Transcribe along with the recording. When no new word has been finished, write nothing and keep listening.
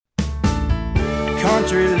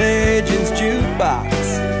Country Legends Jukebox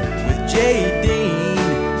with J. Dean,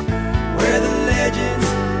 where the legends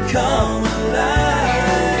come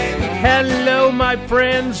alive. Hello, my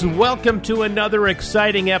friends. Welcome to another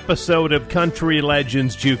exciting episode of Country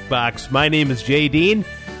Legends Jukebox. My name is J. Dean.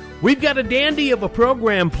 We've got a dandy of a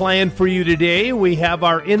program planned for you today. We have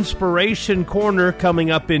our Inspiration Corner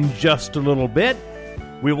coming up in just a little bit.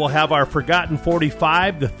 We will have our Forgotten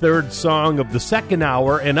 45, the third song of the second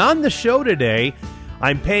hour. And on the show today,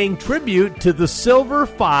 I'm paying tribute to the Silver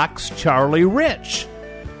Fox, Charlie Rich.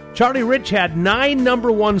 Charlie Rich had 9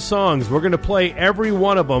 number one songs. We're going to play every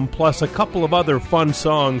one of them, plus a couple of other fun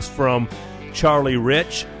songs from Charlie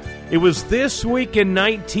Rich. It was this week in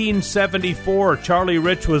 1974, Charlie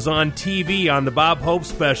Rich was on TV on the Bob Hope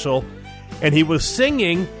special, and he was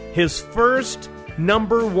singing his first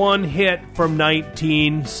number one hit from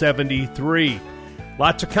 1973.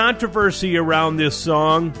 Lots of controversy around this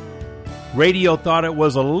song. Radio thought it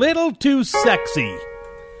was a little too sexy,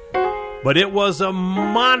 but it was a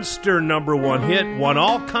monster number one hit, won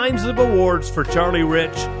all kinds of awards for Charlie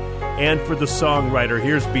Rich and for the songwriter.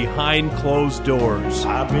 Here's Behind Closed Doors.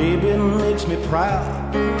 My baby makes me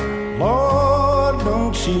proud. Lord,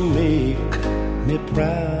 don't she make me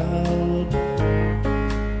proud.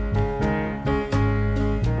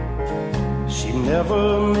 She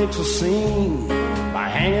never makes a scene by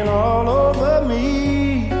hanging all over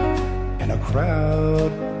me in a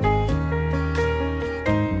crowd.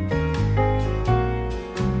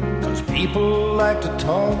 'Cause people like to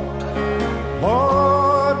talk,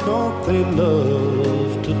 Lord, don't they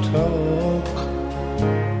love to talk.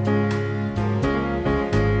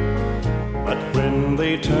 But when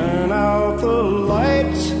they turn out the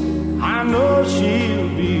lights, I know she'll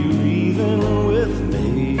be breathing with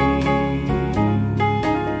me.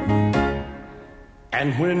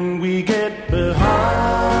 And when we get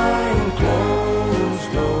behind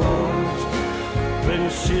closed doors, then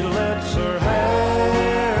she lets her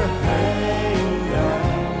hair hang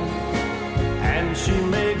down, and she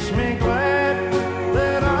makes me glad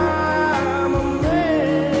that I'm a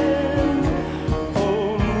man.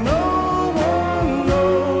 Oh, no one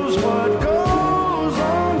knows what goes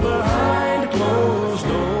on behind closed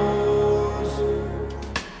doors.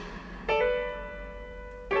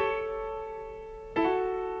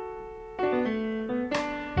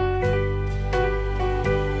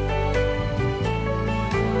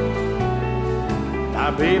 My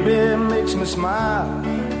baby makes me smile.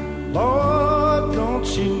 Lord, don't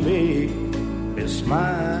she make me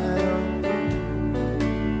smile.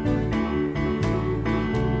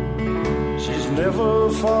 She's never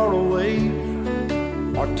far away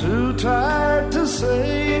or too tired to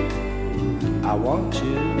say, I want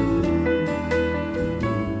you.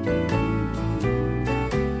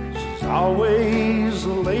 She's always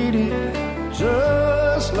a lady,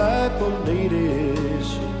 just like a lady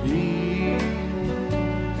should be.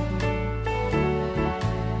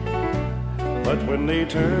 But when they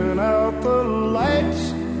turn out the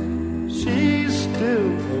lights, she's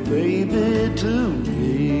still a baby to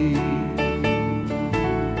me.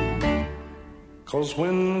 'Cause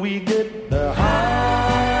when we get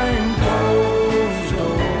behind closed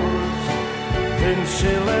doors, then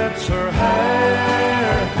she lets her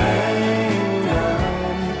hair hang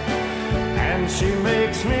down, and she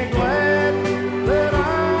makes me glad that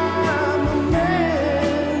I'm a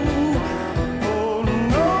man. Oh,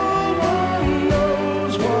 no one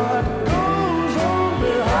knows what goes on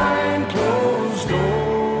behind closed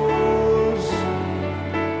doors.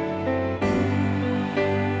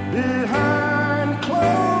 Behind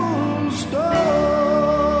closed doors.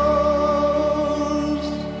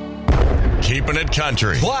 Keeping it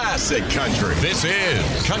country. Classic country. This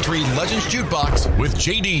is Country Legends Jukebox with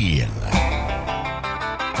JD.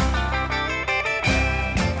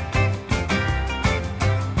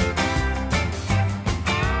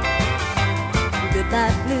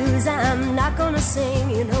 Goodbye blues, I'm not gonna sing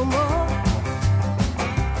you no more.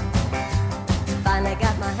 Finally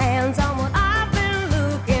got my hands on what I've been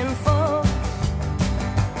looking for.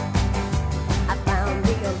 I found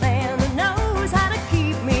me a man who knows how to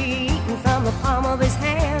keep me eating from the palm of his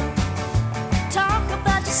hand. Talk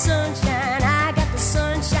about your sunshine, I got the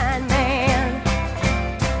sunshine man.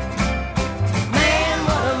 Man,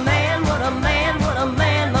 what a man, what a man, what a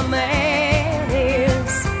man my man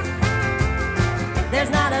is. There's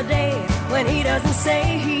not a day when he doesn't say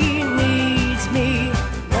he needs me,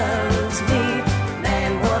 loves me.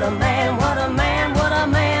 Man, what a man, what a man, what a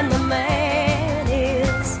man the man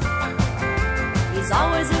is. He's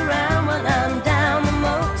always around when I'm down the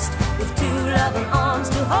most, with 2 loving arms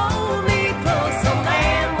to hold me close. So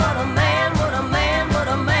man, what a man, what a man, what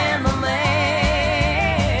a man the man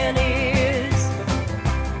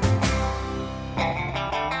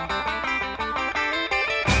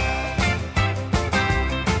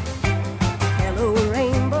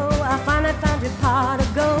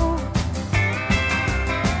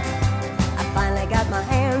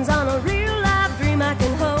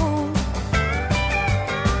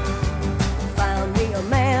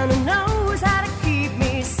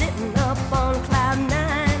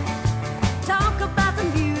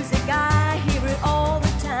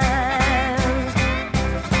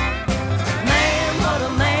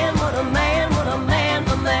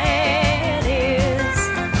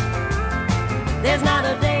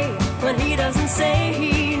say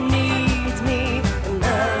he needs me and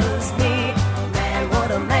loves me. Man, what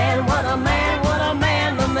a man, what a man, what a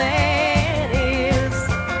man the man is.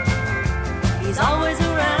 He's always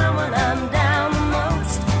around when I'm down the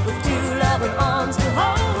most, with two loving arms to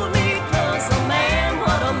hold me close. A man,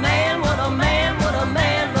 what a man, what a man, what a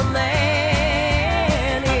man the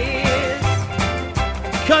man is.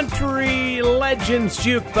 Country Legends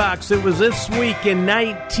Jukebox. It was this week in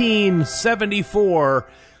 1974.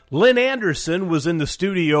 Lynn Anderson was in the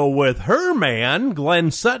studio with her man,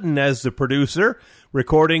 Glenn Sutton, as the producer,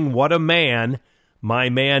 recording What a Man My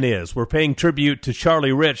Man Is. We're paying tribute to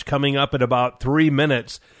Charlie Rich coming up in about 3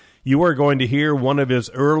 minutes. You are going to hear one of his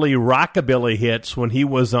early rockabilly hits when he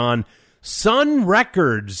was on Sun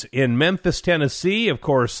Records in Memphis, Tennessee. Of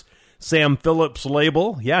course, Sam Phillips'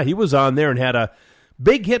 label. Yeah, he was on there and had a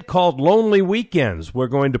big hit called Lonely Weekends. We're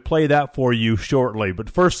going to play that for you shortly. But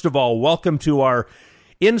first of all, welcome to our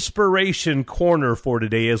Inspiration Corner for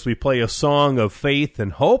today as we play a song of faith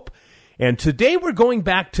and hope. And today we're going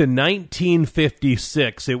back to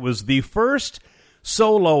 1956. It was the first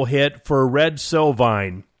solo hit for Red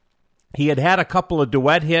Sovine. He had had a couple of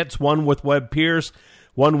duet hits, one with Webb Pierce,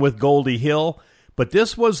 one with Goldie Hill. But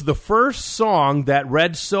this was the first song that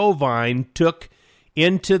Red Sovine took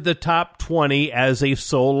into the top 20 as a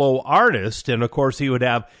solo artist. And, of course, he would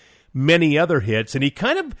have many other hits. And he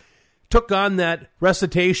kind of took on that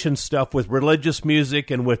recitation stuff with religious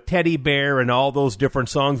music and with Teddy Bear and all those different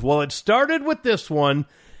songs. Well, it started with this one.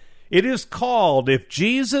 It is called If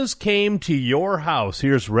Jesus Came to Your House.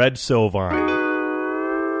 Here's Red Sovine.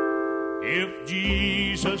 If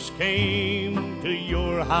Jesus came to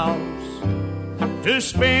your house to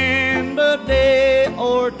spend a day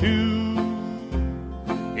or two,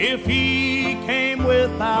 if he came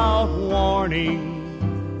without warning,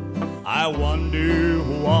 I wonder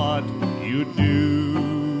what you'd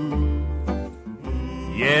do.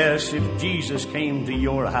 Yes, if Jesus came to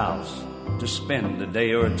your house to spend a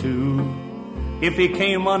day or two, if he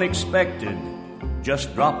came unexpected,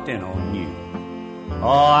 just dropped in on you,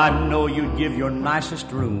 oh, I know you'd give your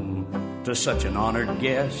nicest room to such an honored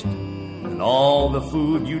guest, and all the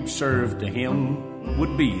food you'd serve to him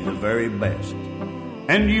would be the very best.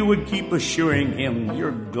 And you would keep assuring him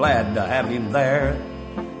you're glad to have him there,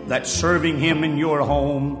 that serving him in your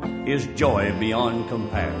home is joy beyond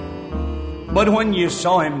compare. But when you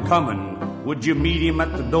saw him coming, would you meet him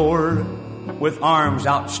at the door with arms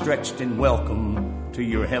outstretched in welcome to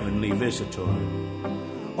your heavenly visitor?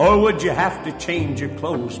 Or would you have to change your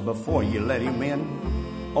clothes before you let him in,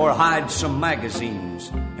 or hide some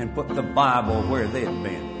magazines and put the Bible where they'd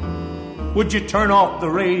been? Would you turn off the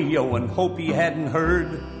radio and hope he hadn't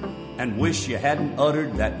heard, and wish you hadn't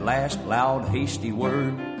uttered that last loud, hasty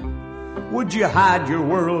word? Would you hide your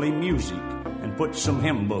worldly music and put some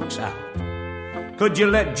hymn books out? Could you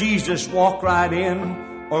let Jesus walk right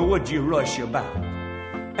in, or would you rush about?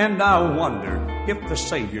 And I wonder, if the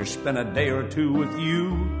Savior spent a day or two with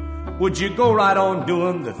you, would you go right on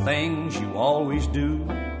doing the things you always do?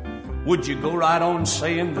 Would you go right on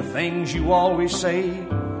saying the things you always say?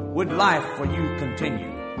 Would life for you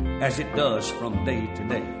continue as it does from day to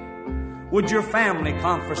day? Would your family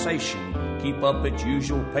conversation keep up its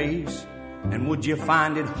usual pace? And would you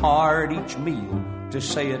find it hard each meal to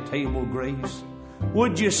say a table grace?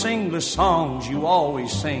 Would you sing the songs you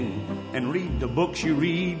always sing and read the books you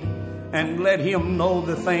read, and let him know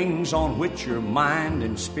the things on which your mind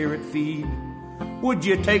and spirit feed? Would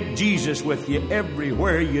you take Jesus with you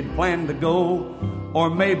everywhere you'd plan to go? Or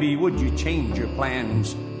maybe would you change your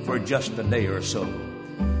plans for just a day or so?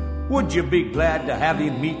 Would you be glad to have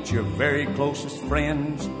him meet your very closest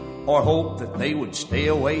friends, or hope that they would stay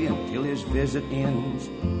away until his visit ends?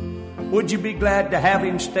 Would you be glad to have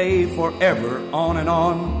him stay forever on and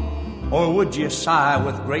on? Or would you sigh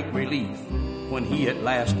with great relief when he at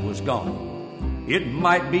last was gone? It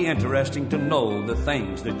might be interesting to know the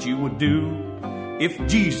things that you would do if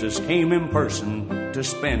Jesus came in person to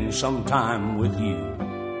spend some time with you.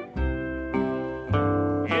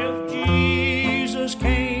 If Jesus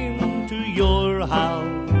came to your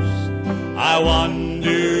house, I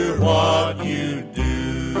wonder what you'd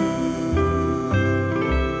do.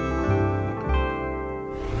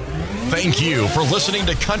 Thank you for listening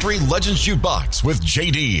to Country Legends Jukebox with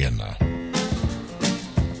J.D.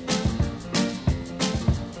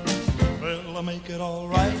 Well, I'll make it all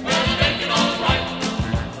right.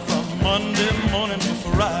 From Monday morning to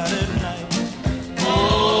Friday night.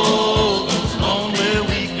 Oh, those lonely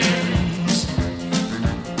weekends.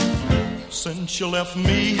 Since you left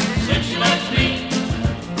me,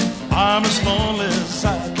 I'm as lonely as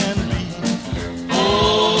I can be.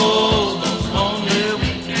 Oh, those lonely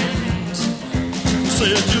weekends.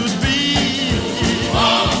 Said you'd be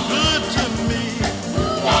good to me.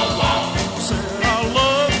 Said our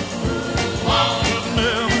love would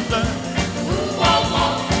never die.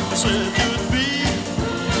 Said you'd be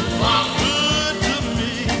good to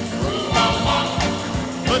me.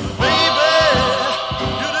 But baby,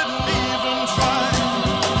 you didn't even try.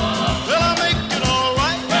 Well, I make it all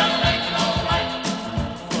right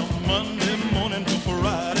from Monday morning to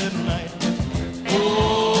Friday night.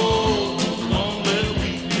 Oh, lonely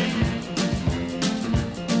weekend.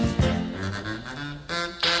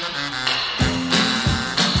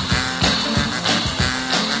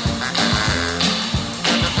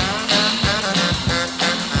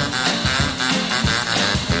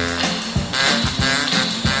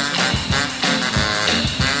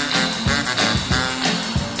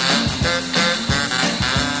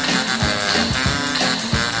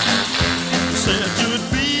 Said you'd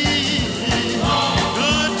be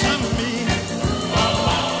good to me.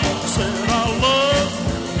 Said our love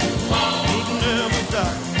would never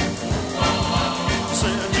die.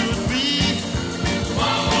 Said you'd be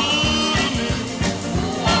good to me.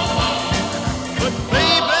 But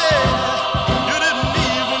baby, you didn't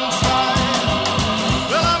even try.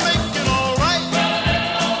 Well, I make it all right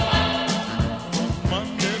from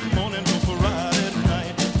Monday morning to Friday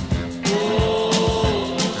night. Oh,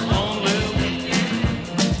 lonely weekend.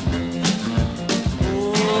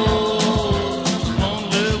 Oh,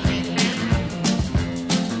 lonely weekend.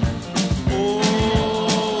 Oh,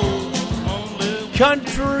 lonely weekend.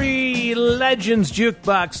 Country Legends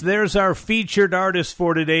Jukebox. There's our featured artist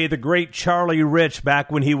for today, the great Charlie Rich,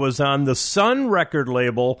 back when he was on the Sun record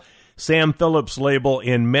label, Sam Phillips' label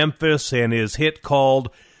in Memphis, and his hit called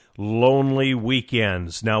Lonely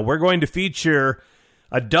Weekends. Now, we're going to feature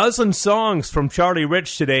a dozen songs from Charlie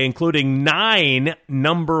Rich today, including 9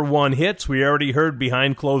 number one hits. We already heard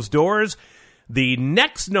Behind Closed Doors. The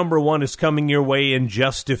next number one is coming your way in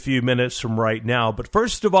just a few minutes from right now. But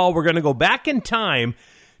first of all, we're going to go back in time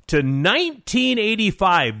to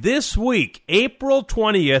 1985. This week, April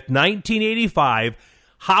 20th, 1985,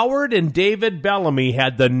 Howard and David Bellamy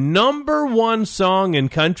had the number one song in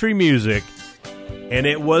country music, and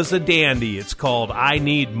it was a dandy. It's called I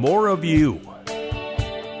Need More of You.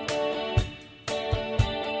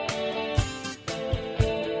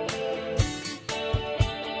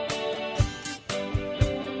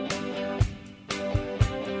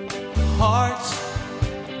 Hearts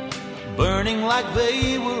burning like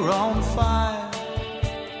they were on fire.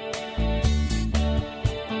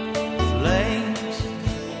 Flames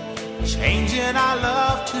changing our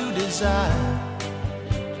love to desire.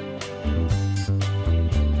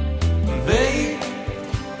 Babe,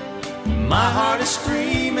 my heart is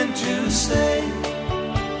screaming to say,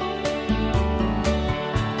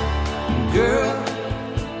 girl,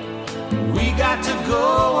 we got to go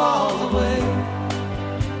all the way.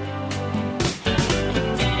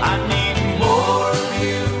 I need more of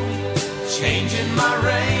you, changing my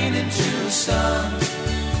rain into sun.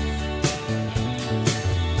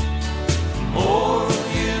 More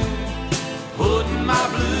of you, putting my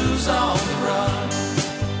blues on the run.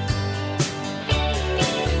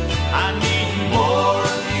 I need more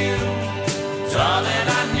of you, darling,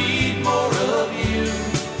 I need more of you.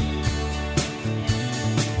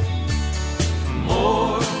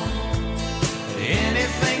 More,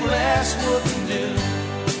 anything less wouldn't do.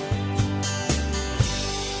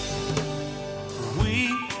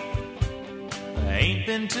 Ain't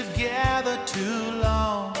been together too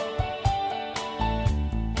long.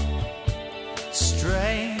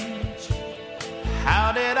 Strange,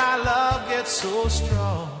 how did our love get so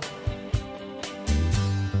strong?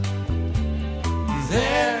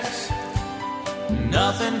 There's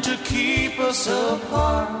nothing to keep us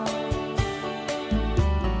apart.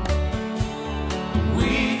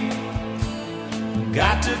 We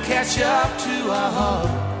got to catch up to our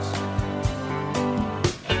hearts.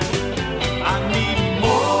 I need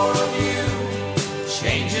more of you,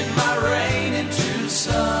 changing my rain into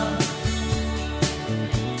sun.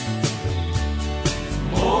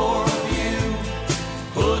 More of you,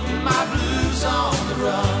 putting my blues on the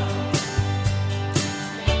run.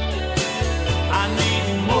 I need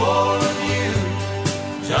more of you,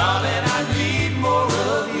 darling, I need more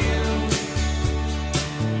of you.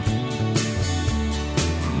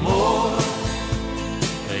 More,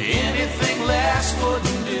 anything less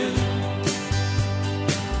wouldn't do.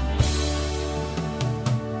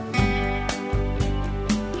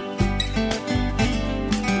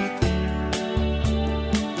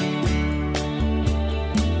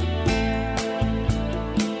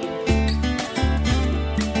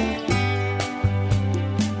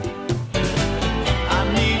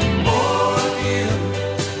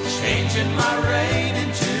 my rain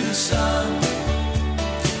into the sun.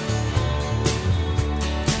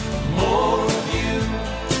 More of you,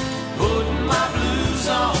 putting my blues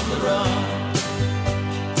on the run.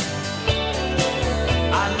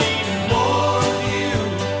 I need more of you,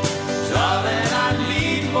 darling, I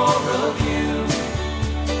need more of you.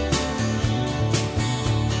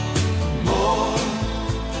 More,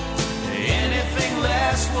 anything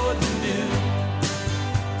less wouldn't do.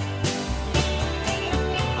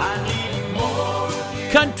 I need more of you.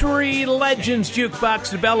 Country Legends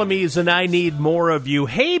Jukebox, the Bellamy's, and I Need More of You.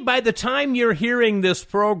 Hey, by the time you're hearing this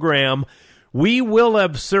program, we will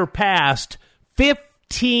have surpassed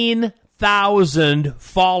 15,000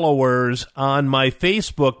 followers on my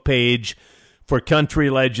Facebook page for Country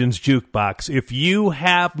Legends Jukebox. If you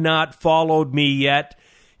have not followed me yet,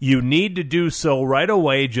 you need to do so right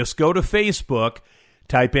away. Just go to Facebook,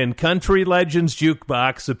 type in Country Legends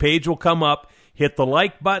Jukebox. The page will come up. Hit the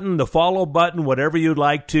like button, the follow button, whatever you'd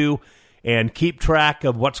like to, and keep track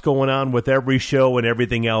of what's going on with every show and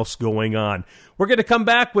everything else going on. We're going to come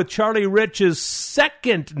back with Charlie Rich's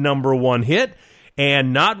second number one hit,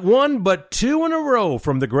 and not one but two in a row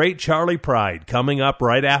from the great Charlie Pride, coming up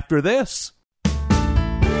right after this.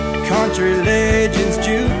 Country Legends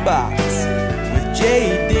Jukebox with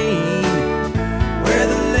J. Dean, where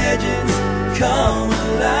the legends come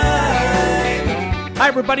alive. Hi,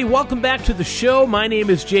 everybody. Welcome back to the show. My name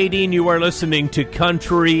is J.D., and you are listening to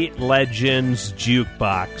Country Legends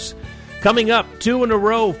Jukebox. Coming up, two in a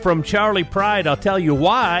row from Charlie Pride. I'll tell you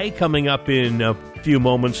why coming up in a few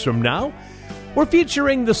moments from now. We're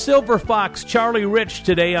featuring the Silver Fox, Charlie Rich,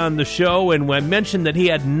 today on the show, and I mentioned that he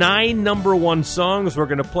had 9 number one songs. We're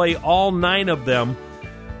going to play all 9 of them.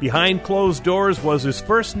 Behind Closed Doors was his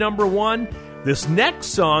first number one. This next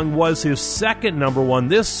song was his second number one.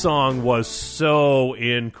 This song was so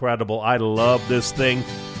incredible. I love this thing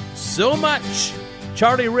so much.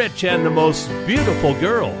 Charlie Rich and the Most Beautiful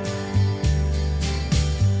Girl.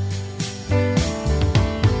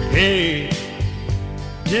 Hey,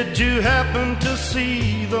 did you happen to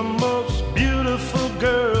see the most beautiful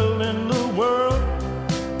girl in the world?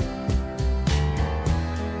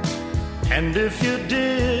 And if you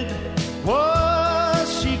did,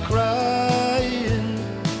 was she crying,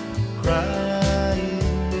 crying?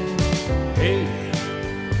 Hey,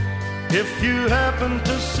 if you happen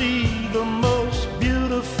to see the most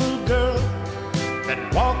beautiful girl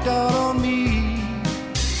that walked out on me,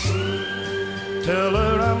 tell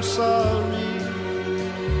her I'm sorry.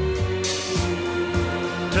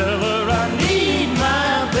 Tell her I need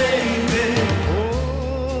my baby.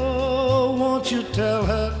 Oh, won't you tell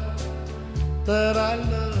her that I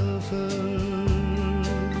love her?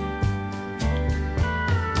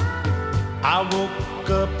 I woke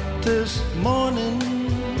up this morning,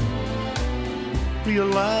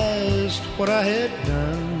 realized what I had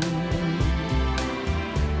done.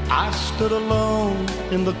 I stood alone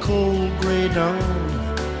in the cold gray dawn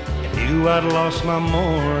and knew I'd lost my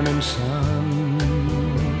morning sun.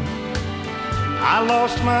 I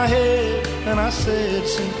lost my head and I said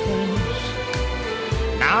some things.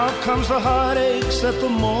 Now comes the heartaches that the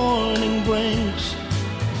morning brings.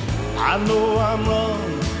 I know I'm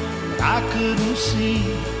wrong, but I couldn't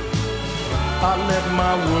see. I let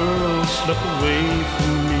my world slip away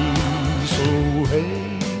from me. So hey,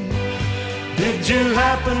 did you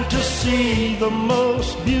happen to see the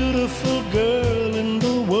most beautiful girl in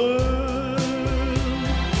the world?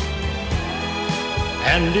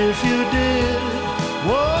 And if you did,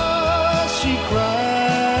 was she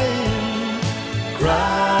crying,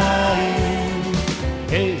 crying?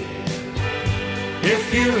 Hey,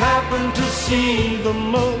 if you happen to see the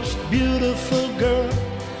most beautiful girl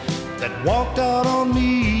that walked out on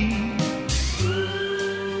me,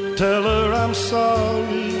 tell her I'm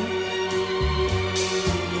sorry.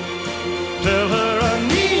 Tell her I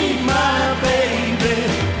need my baby.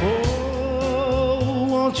 Oh,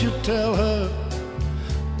 won't you tell her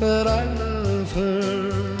that I love her?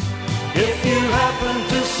 If you happen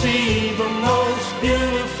to see the most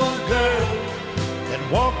beautiful girl that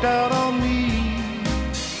walked out on me,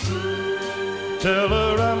 tell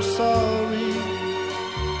her I'm sorry.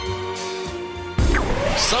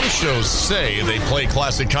 Some shows say they play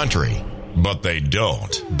classic country, but they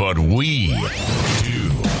don't. But we do.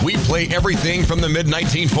 We play everything from the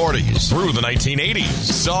mid-1940s through the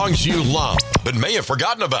 1980s. Songs you love, but may have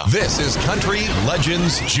forgotten about. This is Country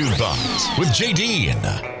Legends Jukebox with J. Dean.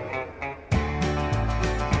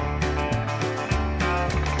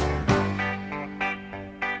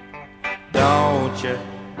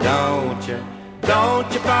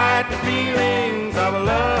 Don't you fight the feelings of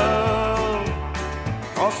love,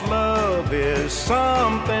 'cause love is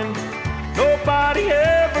something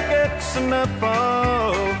gets enough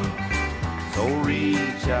of. So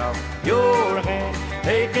reach out your hand,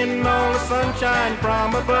 taking all the sunshine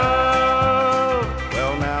from above.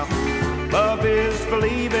 Well now, love is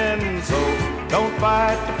believing, so don't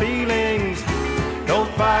fight the feelings. Don't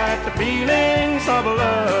fight the feelings of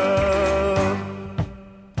love.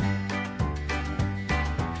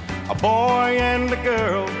 A boy and a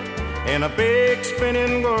girl in a big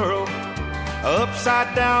spinning world,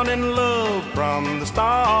 upside down in love from the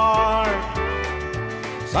start.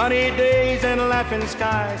 Sunny days and laughing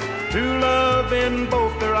skies, true love in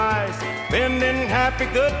both their eyes, spending happy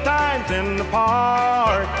good times in the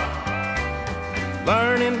park.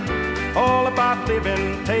 Learning all about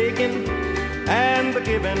living, taking and the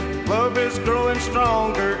giving. Love is growing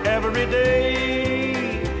stronger every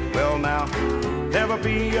day. Well now, there'll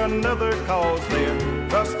be another cause they're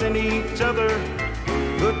trusting each other.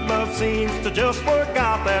 Good love seems to just work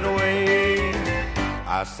out that way.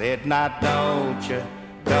 I said, now don't you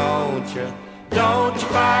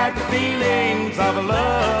fight the feelings of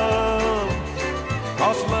love.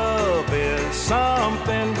 'Cause love is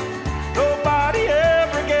something nobody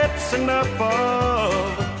ever gets enough of.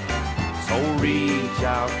 So reach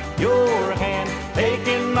out your hand,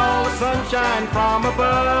 taking all the sunshine from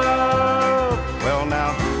above. Well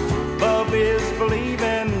now, love is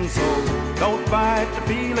believing, so don't fight the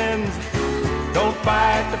feelings. Don't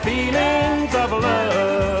fight the feelings of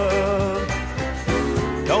love.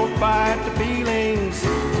 Don't fight the feelings.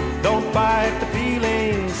 Don't fight the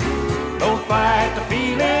feelings. Don't fight the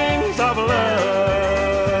feelings of love.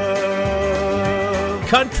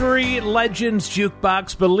 Country Legends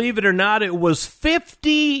Jukebox. Believe it or not, it was 50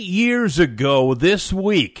 years ago this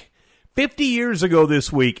week. 50 years ago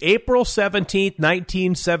this week, April 17th,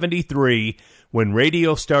 1973, when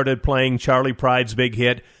radio started playing Charley Pride's big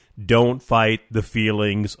hit, Don't Fight the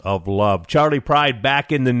Feelings of Love. Charley Pride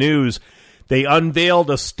back in the news. They unveiled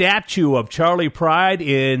a statue of Charley Pride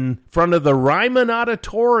in front of the Ryman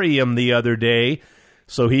Auditorium the other day.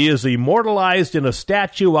 So he is immortalized in a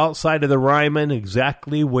statue outside of the Ryman,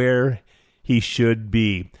 exactly where he should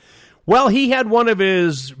be. Well, he had one of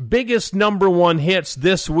his biggest number one hits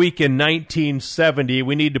this week in 1970.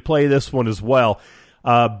 We need to play this one as well.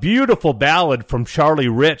 A beautiful ballad from Charlie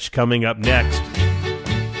Rich coming up next.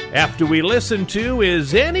 After we listen to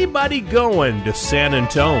Is Anybody Going to San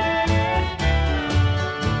Antonio?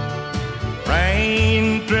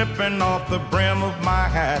 Rain dripping off the brim of my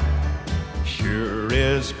hat, sure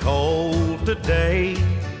is cold today.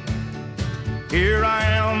 Here I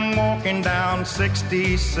am walking down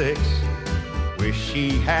 66, wish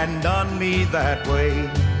she hadn't done me that way.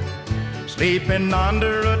 Sleeping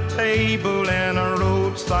under a table in a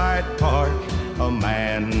roadside park, a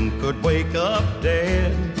man could wake up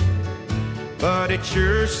dead. But it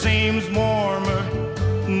sure seems warmer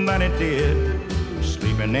than it did,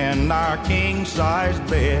 sleeping in our king-size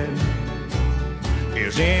bed.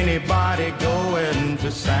 Is anybody going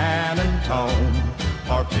to San Antonio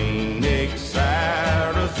or Phoenix,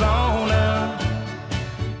 Arizona?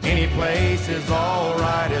 Any place is all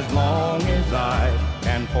right as long as I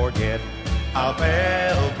can forget I've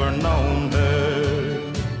ever known her.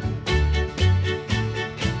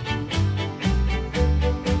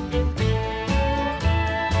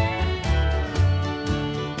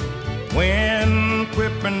 Wind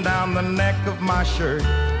whipping down the neck of my shirt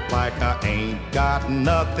like I ain't got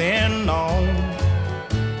nothing on.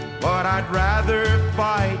 But I'd rather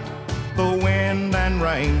fight the wind and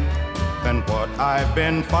rain than what I've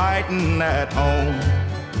been fighting at home.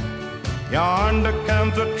 Yonder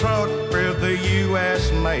comes a truck with the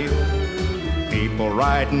U.S. mail, people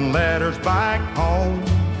writing letters back home.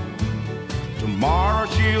 Tomorrow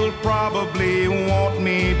she'll probably want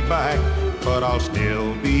me back, but I'll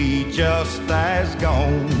still be just as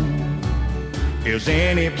gone. Is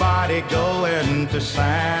anybody going to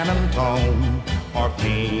San Antonio or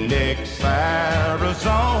Phoenix,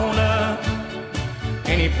 Arizona?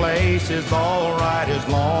 Any place is all right as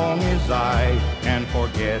long as I can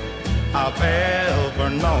forget I've ever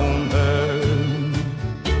known her.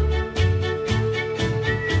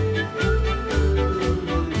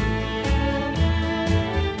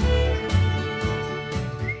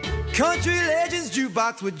 Country Legends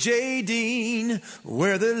Jukebox with J. Dean,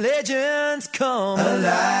 where the legends come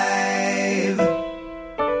alive.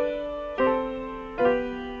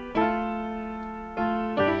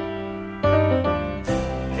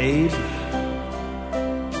 Babe,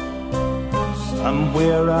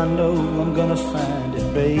 somewhere I know I'm gonna find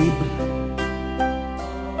it, babe.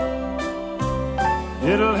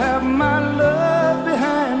 It'll have my love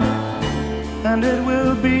behind it, and it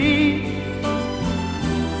will be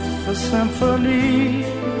a symphony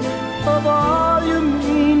of all you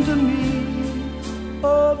mean to me,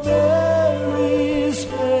 a very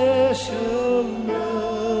special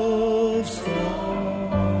love song.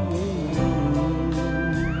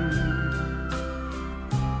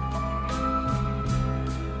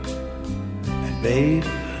 And babe,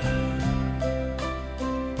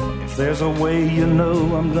 if there's a way, you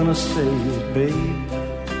know I'm gonna say it, babe.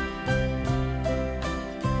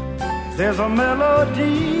 If there's a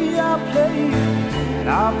melody, I'll play it, and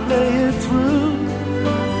I'll play it through,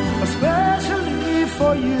 especially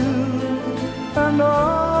for you, and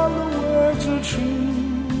all the words are true,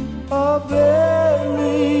 a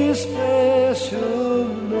very special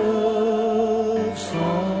love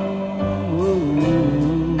song.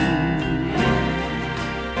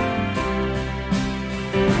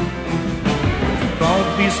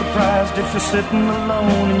 Don't be surprised if you're sitting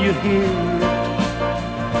alone and you hear it,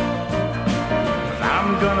 'cause I'm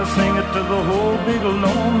gonna sing it to the whole big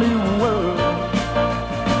lonely world.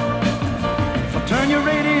 So turn your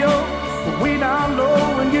radio way down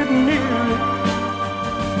low and get near it,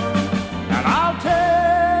 and I'll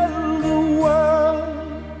tell the world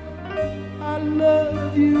I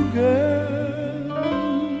love you, girl.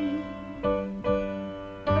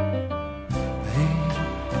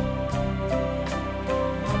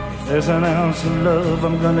 There's an ounce of love,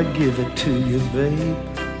 I'm gonna give it to you, babe.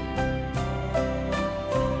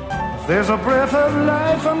 If there's a breath of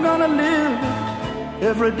life, I'm gonna live it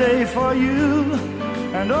every day for you.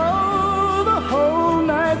 And oh, the whole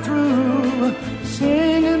night through,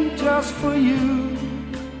 singing just for you,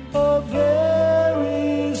 a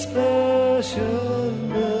very special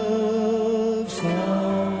love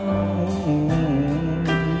song.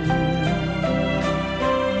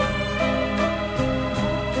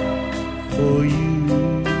 For you.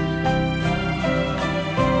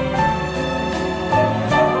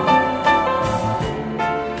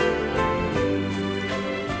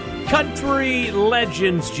 Country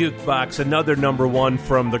Legends Jukebox, another number one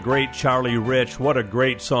from the great Charlie Rich. What a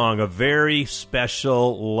great song, a very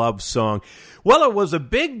special love song. Well, it was a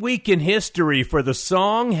big week in history for the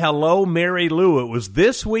song Hello, Mary Lou. It was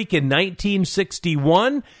this week in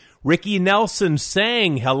 1961. Ricky Nelson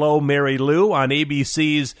sang Hello, Mary Lou on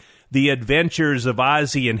ABC's The Adventures of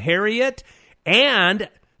Ozzie and Harriet. And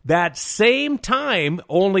that same time,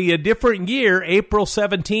 only a different year, April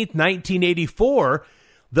 17th, 1984,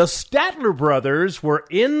 the Statler Brothers were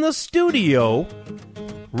in the studio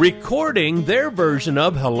recording their version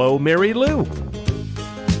of Hello, Mary Lou.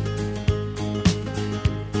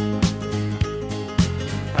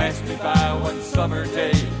 Passed me by one summer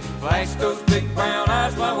day, flashed those big brown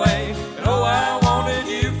eyes my way, and oh, I wanted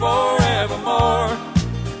you forevermore.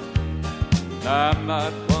 I'm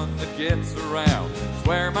not one that gets around,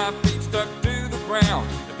 swear my feet stuck to the ground,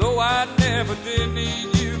 and though I never did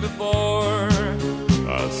need you before.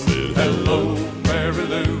 I said, hello, Mary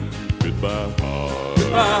Lou, goodbye, heart.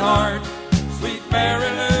 Goodbye, heart. Sweet Mary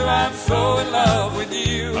Lou, I'm so in love with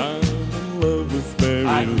you. I'm in love with Mary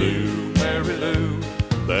I Lou. knew, Mary Lou,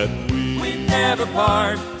 that we'd never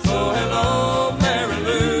part. So hello, Mary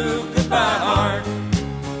Lou, goodbye, heart.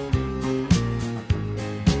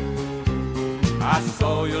 I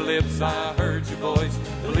saw your lips, I heard your voice.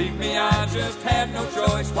 Believe me, I just had no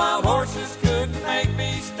choice. Wild horses couldn't make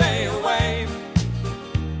me stay away.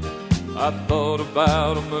 I thought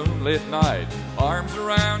about a moonlit night, arms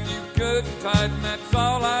around you good and tight, and that's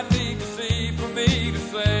all I need to see for me to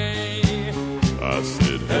say. I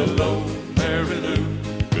said, hello, Mary Lou,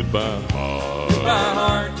 goodbye, heart. Goodbye,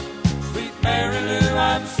 heart. Sweet Mary Lou,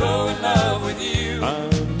 I'm so in love with you.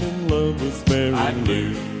 I'm in love with Mary I Lou.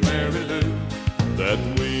 knew, Mary Lou, that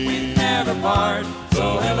we'd never part.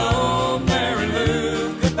 So hello, Mary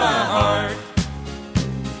Lou, goodbye, heart.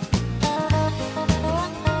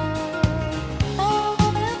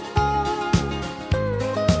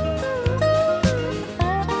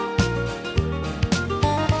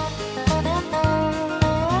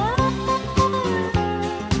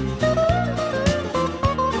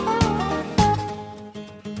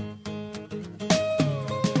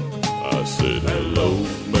 I said, hello,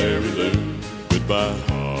 Mary Lou, goodbye,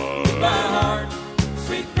 heart. Goodbye, heart.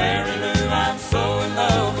 Sweet Mary Lou, I'm so in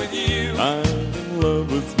love with you. I'm in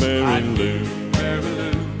love with Mary I Lou. knew, Mary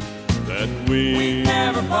Lou, that we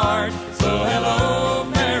never part. So hello,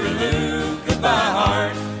 Mary Lou, goodbye,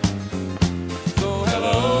 heart. So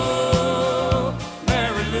hello,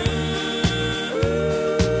 Mary Lou,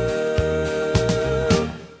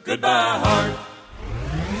 goodbye, heart.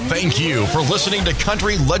 Thank you for listening to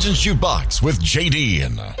Country Legends Jukebox with JD.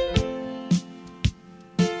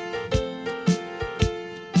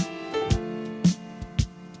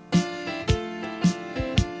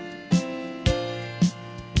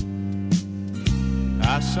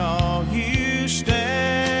 saw you staring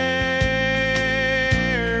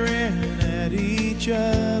at each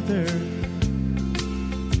other.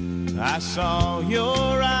 I saw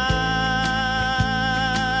your eyes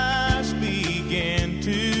begin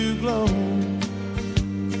to glow,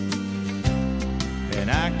 and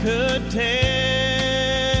I could tell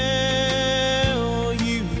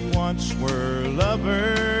you once were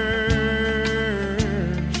lovers.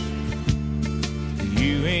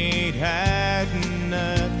 You ain't had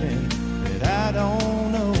nothing that I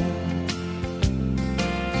don't know.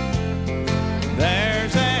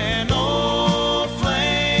 There's an old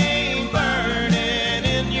flame burning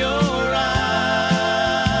in your eyes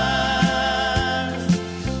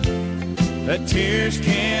that tears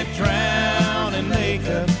can't drown and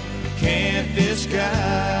makeup can't disguise.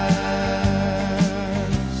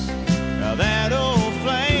 Now that old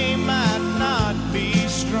flame might not be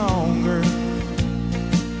stronger,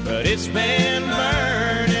 but it's been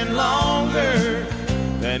burning longer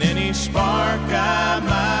than any spark I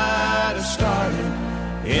might have started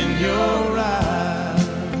in your eyes.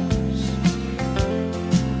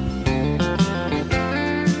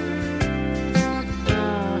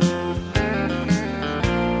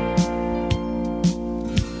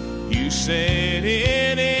 You said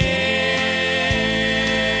it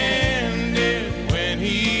ended when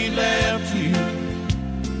he left you.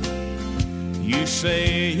 You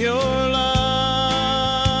say your love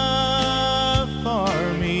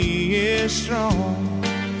for me is strong,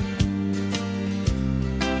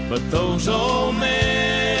 but those old memories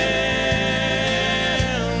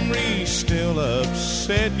still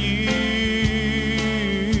upset you.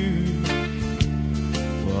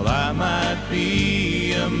 Well, I might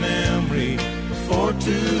be a memory for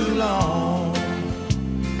too long,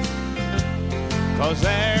 'cause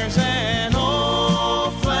there's an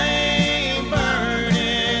old flame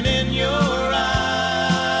burning in your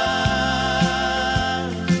eyes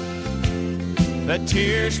that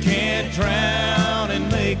tears can't drown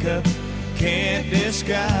and makeup can't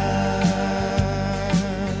disguise.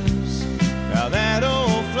 Now that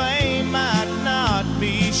old flame might not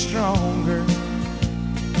be stronger,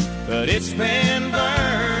 but it's been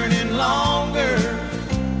burning longer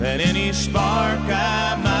than any spark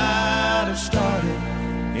I might have started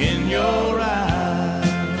in your eyes.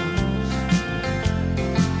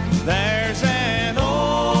 There's an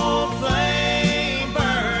old flame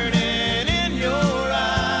burning in your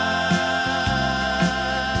eyes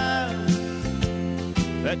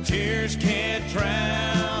that tears can't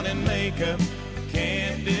drown and makeup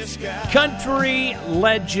can't disguise. Country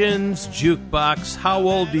Legends Jukebox. How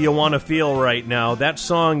old do you want to feel right now? That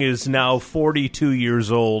song is now 42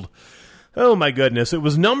 years old. Oh, my goodness. It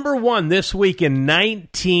was number one this week in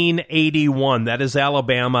 1981. That is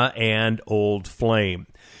Alabama and Old Flame.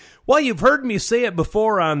 Well, you've heard me say it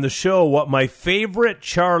before on the show what my favorite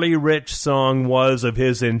Charlie Rich song was of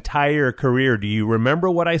his entire career. Do you remember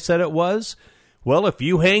what I said it was? Well, if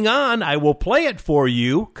you hang on, I will play it for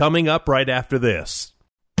you coming up right after this.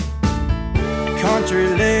 Country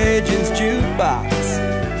Legends Jukebox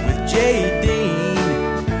with J.D.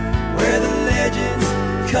 where the legends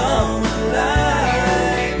come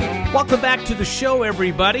alive. Welcome back to the show,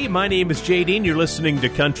 everybody. My name is J.D. and you're listening to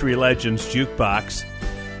Country Legends Jukebox.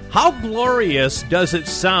 How glorious does it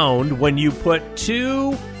sound when you put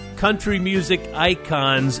two country music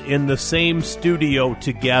icons in the same studio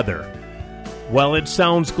together? Well, it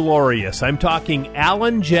sounds glorious. I'm talking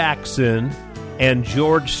Alan Jackson and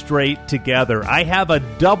George Strait together. I have a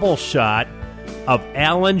double shot of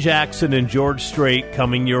Alan Jackson and George Strait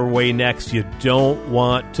coming your way next. You don't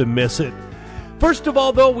want to miss it. First of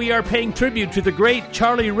all, though, we are paying tribute to the great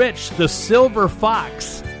Charlie Rich, the Silver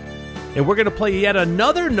Fox. And we're going to play yet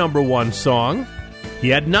another number one song. He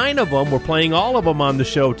had 9 of them. We're playing all of them on the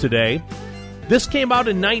show today. This came out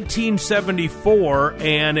in 1974,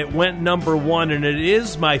 and it went number one, and it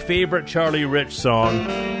is my favorite Charlie Rich song.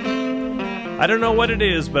 I don't know what it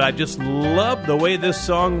is, but I just love the way this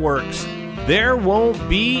song works. There Won't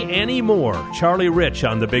Be Any More. Charlie Rich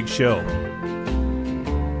on The Big Show.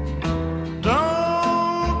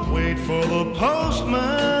 Don't wait for the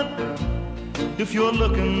postman. If you're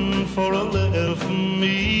looking for a letter from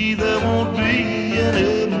me, there won't be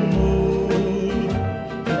any more.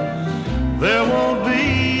 There won't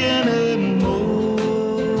be any more.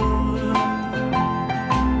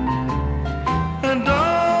 And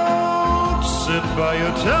don't sit by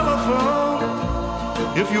your telephone.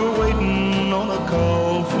 If you're waiting on a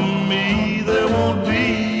call from me, there won't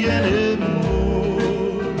be any more.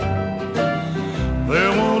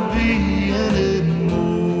 There won't be any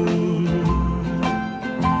more.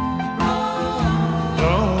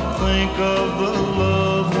 Don't think of the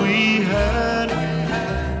love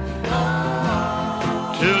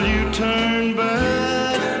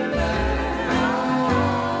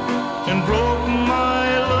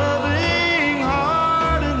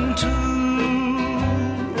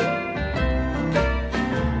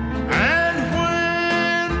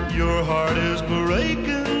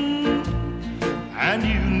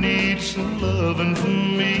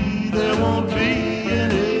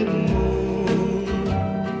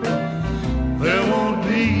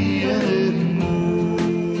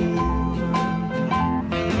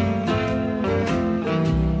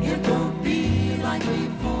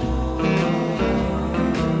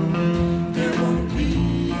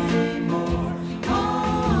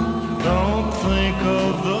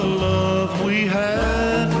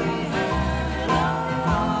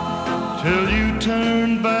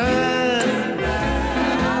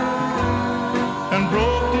and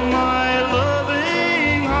broke my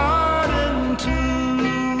loving heart in two.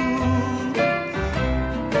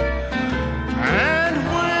 And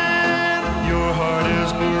when your heart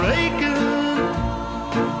is breaking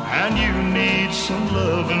and you need some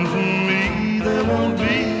loving from me, there won't be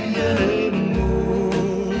any more.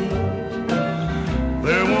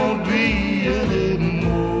 There won't be any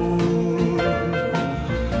more.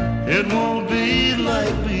 It won't be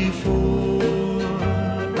like before.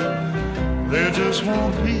 There just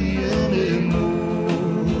won't be any more.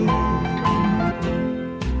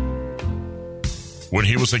 When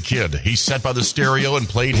he was a kid, he sat by the stereo and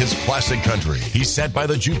played his classic country. He sat by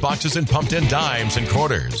the jukeboxes and pumped in dimes and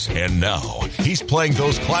quarters. And now, he's playing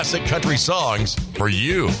those classic country songs for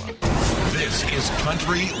you. This is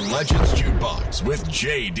Country Legends Jukebox with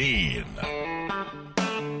Jay Dean.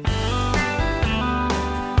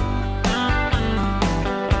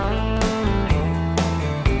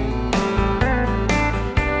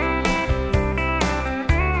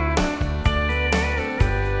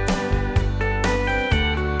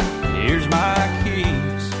 Here's my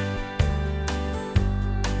keys.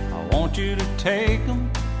 I want you to take them.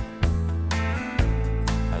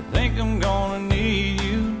 I think I'm gonna need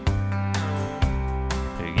you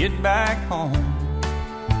to get back home.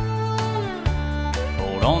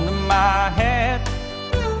 Hold on to my hat.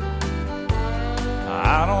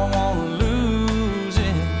 I don't wanna lose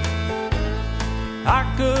it. I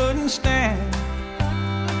couldn't stand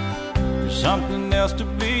for something else to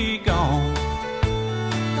be gone.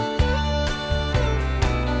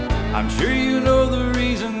 I'm sure you know the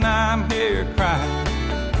reason I'm here crying.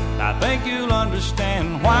 I think you'll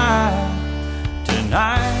understand why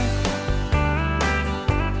tonight.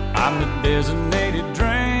 I'm the designated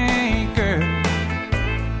drinker.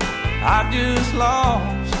 I just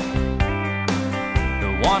lost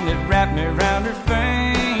the one that wrapped me around her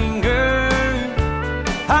finger.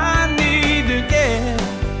 I need to get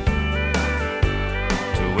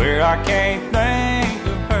to where I can't think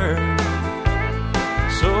of her.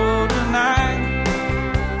 So tonight,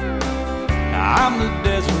 I'm the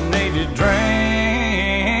designated drinker.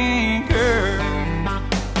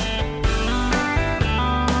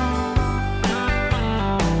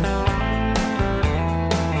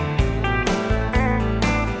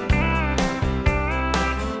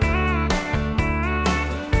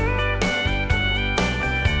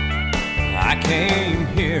 I came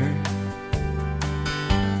here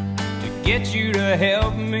to get you to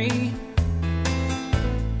help me.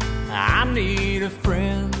 I need a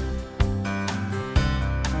friend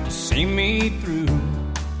to see me through.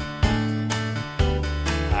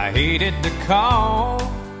 I hated to call.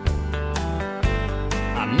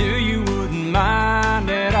 I knew you wouldn't mind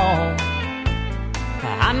at all.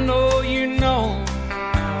 I know you know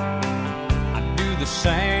I'd do the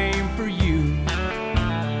same for you.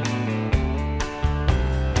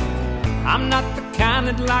 I'm not the kind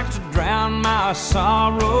that likes to drown my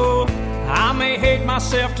sorrow. I may hate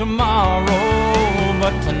myself tomorrow,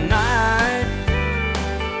 but tonight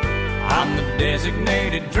I'm the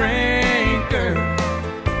designated drinker.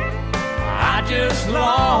 I just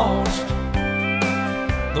lost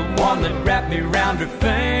the one that wrapped me around her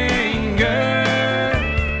finger.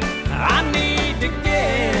 I need to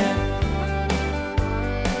get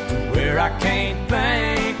to where I can't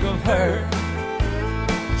think of her.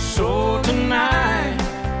 So tonight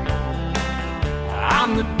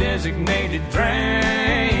I'm the designated drinker.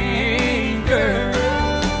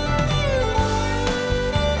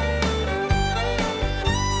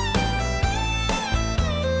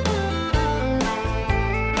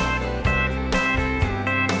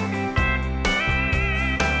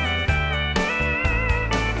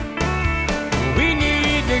 We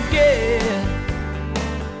need to get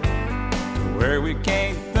to where we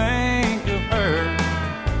can't think of her.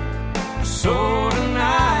 So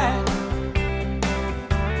tonight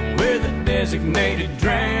we're the designated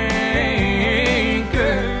drinkers.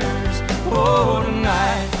 Oh,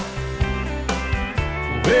 tonight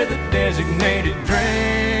we're the designated drinkers.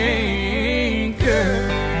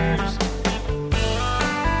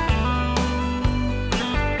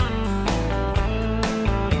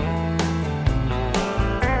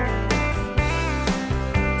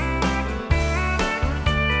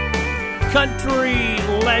 Country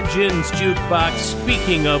Legends Jukebox.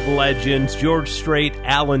 Speaking of legends, George Strait,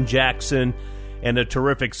 Alan Jackson, and a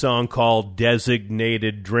terrific song called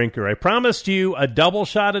Designated Drinker. I promised you a double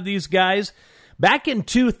shot of these guys. Back in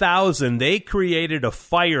 2000, they created a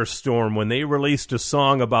firestorm when they released a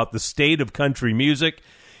song about the state of country music.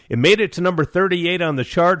 It made it to number 38 on the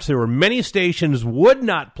charts. There were many stations would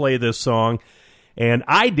not play this song, and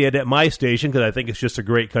I did at my station because I think it's just a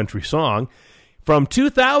great country song. From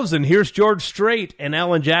 2000, here's George Strait and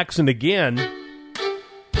Alan Jackson again.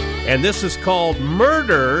 And this is called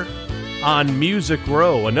Murder on Music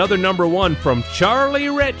Row. Another number one from Charlie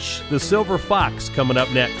Rich, the Silver Fox, coming up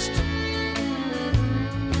next.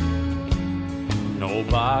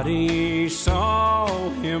 Nobody saw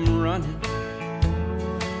him running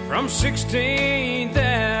from 16th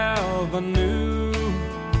Avenue.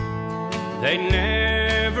 They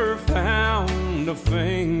never found a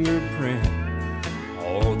fingerprint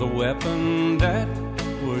or the weapon that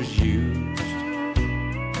was used.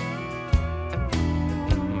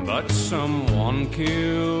 But someone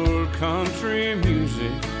killed country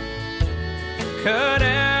music, cut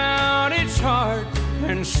out its heart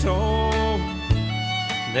and soul.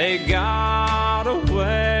 They got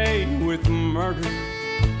away with murder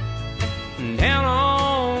down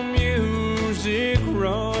on Music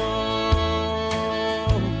Row.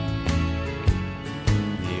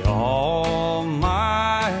 The almighty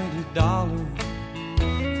dollar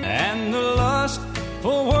and the lust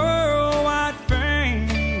for worldwide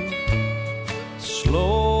fame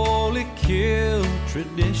slowly killed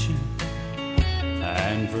tradition,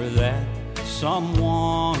 and for that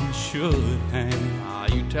someone should hang.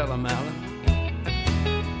 You tell them, Alan.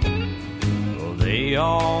 Well, they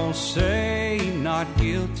all say not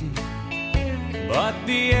guilty, but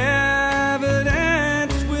the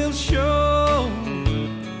evidence will show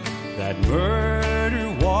that murder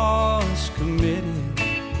was committed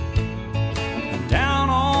down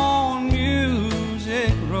on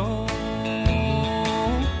Music Row.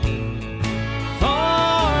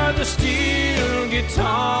 For the steel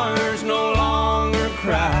guitars no longer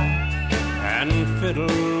cry, and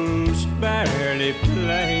fiddles barely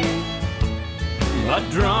play, but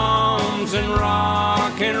drums and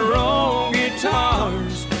rock and roll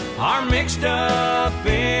guitars are mixed up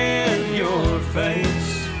in your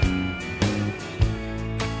face.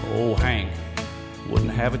 Oh, Hank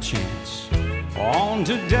wouldn't have a chance on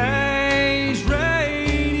today's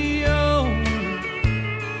radio,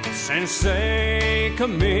 since they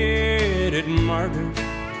committed murder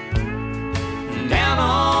down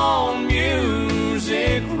on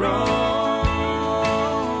Music Row.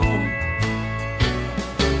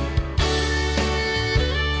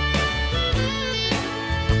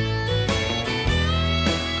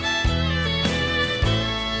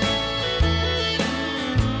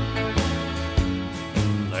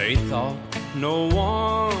 They thought no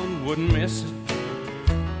one would miss it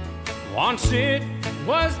once it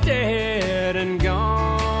was dead and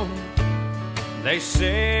gone. They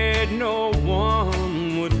said no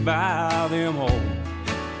one would buy them old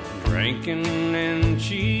drinking and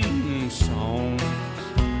cheating songs.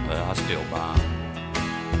 Well, I still buy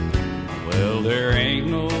them. Well, there ain't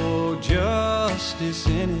no justice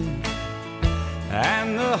in it,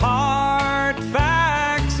 and the hard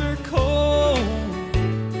facts are cold.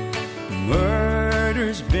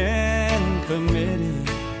 Murder's been committed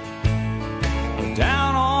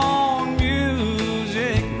down on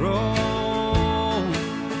Music Row.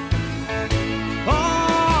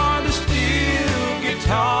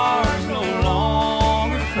 Guitars no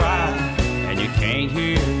longer cry, and you can't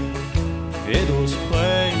hear fiddles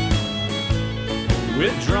play,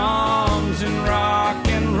 with drums and rock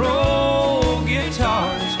and roll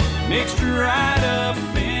guitars mixed right up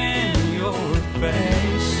in your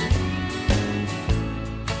face.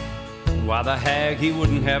 Why, the hag, he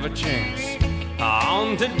wouldn't have a chance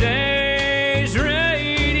on today's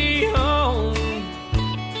radio,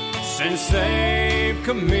 since they've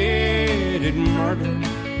committed murder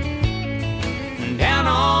down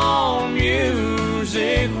on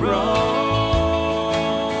Music Row.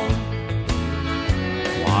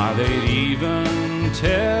 Why, they'd even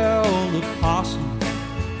tell the possum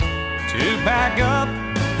to back up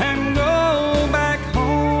and go back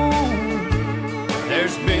home.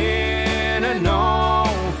 There's been an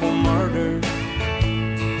awful murder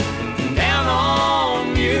down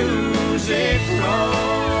on Music Row.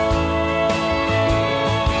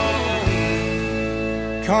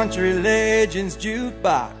 Country Legends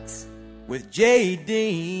Jukebox with J.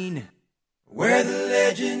 Dean, where the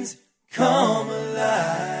legends come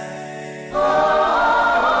alive.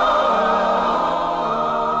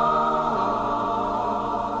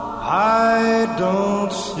 I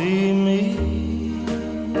don't see me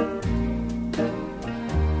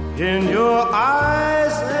in your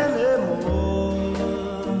eyes anymore.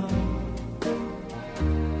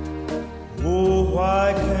 Oh,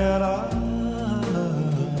 why can't I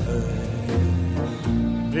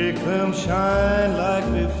make them shine like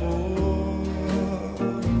before?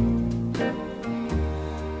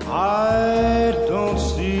 I don't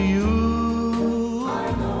see you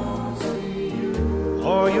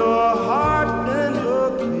for your heart and your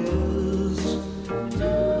kiss,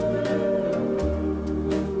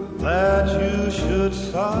 that you should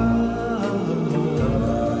sigh,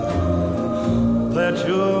 that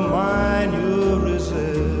your mind you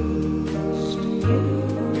resist.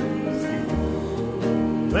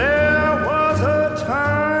 There was a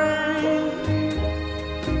time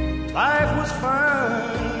life was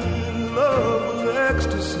fine, love was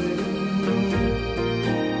ecstasy.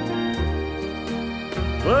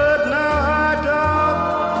 But now I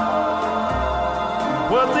doubt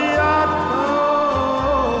what the outcome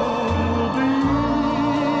will be.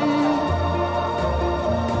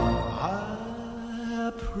 I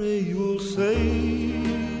pray you'll say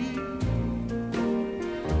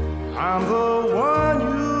I'm the one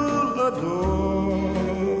you adore.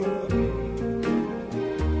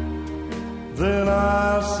 Then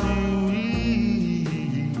I'll see me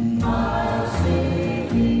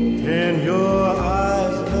in your eyes.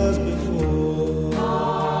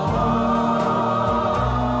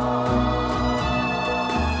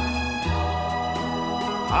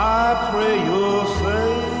 I pray you'll say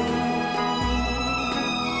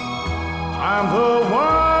I'm the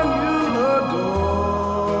one you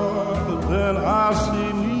adore. Then I'll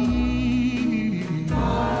see me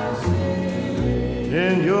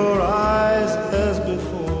in your eyes as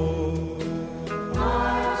before.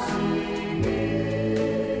 I'll see me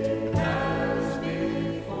as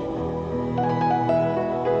before.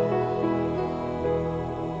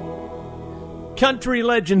 Country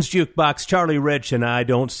Legends Jukebox, Charlie Rich and I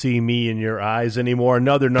Don't See Me in Your Eyes Anymore.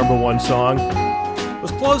 Another number one song.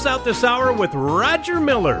 Let's close out this hour with Roger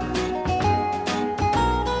Miller.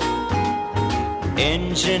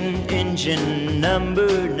 Engine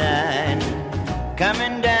number 9,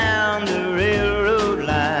 coming down the railroad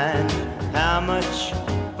line. How much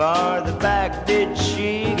farther back did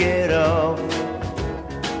she get off?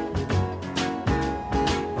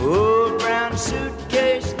 Old brown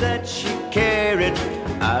suitcase that she carried,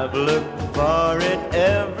 I've looked for it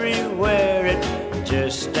everywhere. It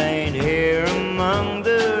just ain't here among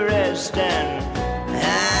the rest, and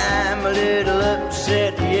I'm a little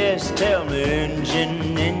upset. Yes, tell me,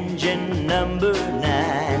 engine number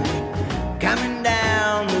 9, coming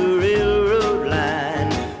down the railroad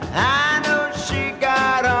line. I know she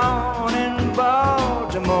got on in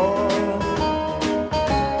Baltimore.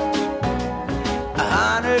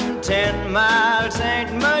 110 miles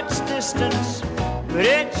ain't much distance, but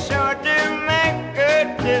it's sure to make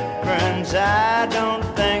a difference. I don't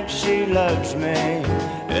think she loves me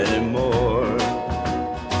anymore.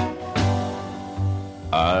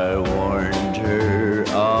 I warned her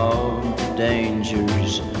of the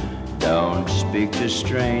dangers. Don't speak to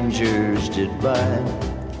strangers. Did by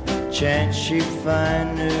chance she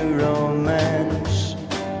find new romance?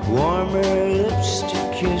 Warmer lips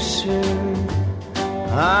to kiss her,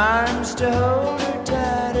 arms to hold her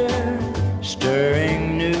tighter,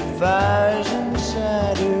 stirring new fires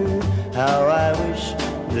inside her. How I wish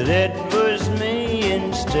that it was me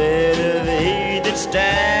instead of he that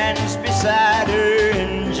stands beside her.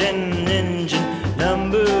 Engine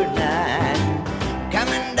number 9,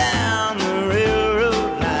 coming down the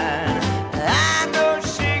railroad line. I know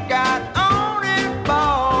she got on in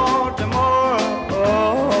Baltimore.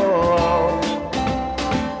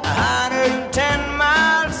 110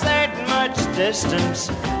 miles ain't much distance,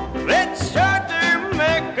 it's sure to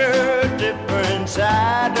make a difference.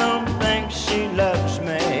 I don't think she loves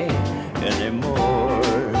me anymore.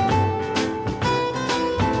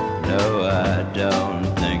 No, I don't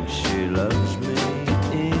think she loves me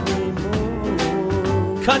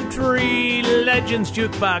anymore. Country Legends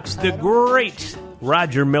Jukebox, the great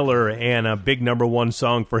Roger Miller, and a big number one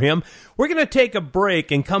song for him. We're going to take a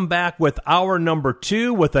break and come back with our number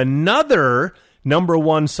 2 with another number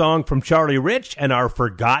one song from Charlie Rich, and our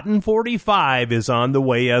Forgotten 45 is on the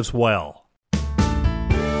way as well.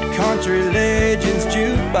 Country Legends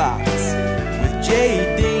Jukebox with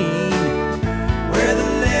J.D. where the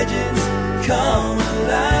legends come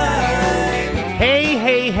alive.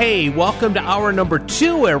 Hey, welcome to hour number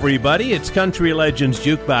 2, everybody. It's Country Legends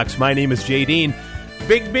Jukebox. My name is Jay Dean.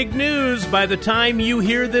 Big news. By the time you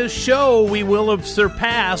hear this show, we will have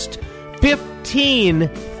surpassed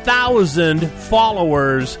 15,000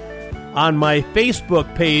 followers on my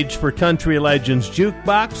Facebook page for Country Legends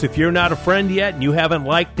Jukebox. If you're not a friend yet and you haven't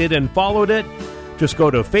liked it and followed it, just go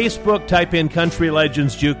to Facebook, type in Country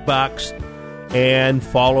Legends Jukebox, and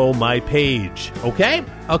follow my page. Okay?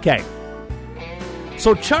 Okay.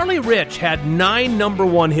 So Charlie Rich had 9 number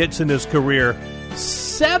 1 hits in his career.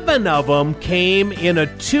 7 of them came in a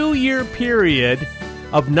 2-year period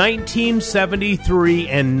of 1973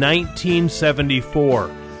 and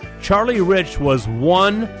 1974. Charlie Rich was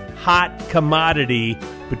one hot commodity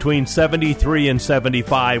between 73 and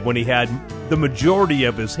 75 when he had the majority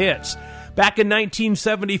of his hits. Back in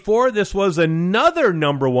 1974, this was another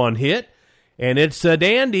number one hit, and it's a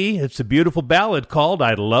dandy. It's a beautiful ballad called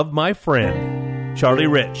I Love My Friend. Charlie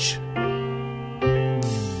Rich.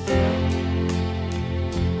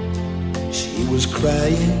 She was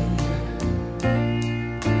crying,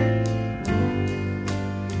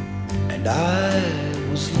 and I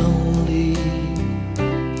was lonely,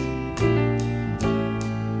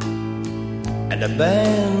 and the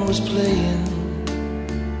band was playing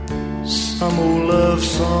some old love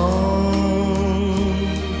song.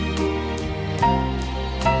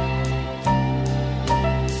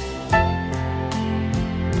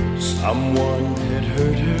 Someone had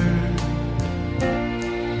hurt her,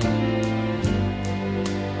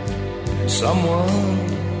 and someone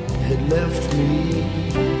had left me,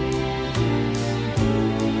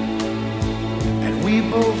 and we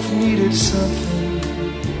both needed something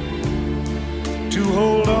to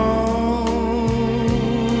hold on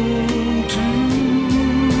to.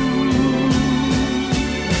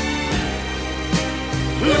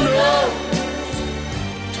 Who knows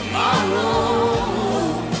tomorrow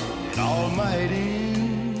it all might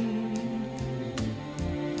end,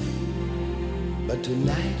 but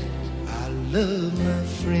tonight I love my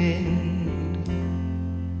friend.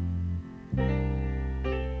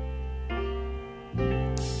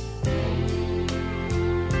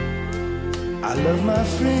 I love my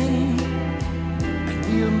friend, and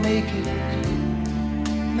we'll make it,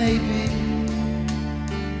 maybe,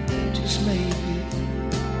 just maybe.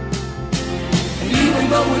 And even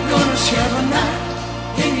though we're gonna share a night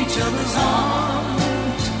in each other's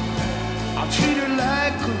arms, I'll treat her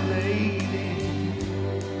like a lady,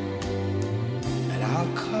 and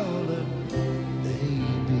I'll call her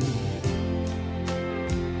baby.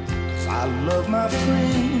 'Cause I love my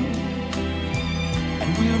friend, and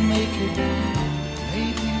we'll make it,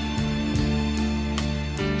 maybe,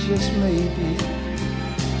 just maybe.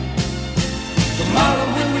 Tomorrow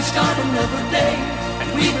when we start another day, and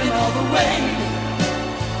we've been all the way,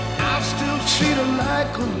 I'll still treat her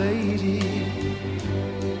like a lady,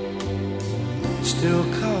 still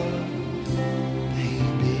call her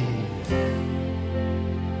baby.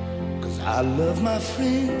 'Cause I love my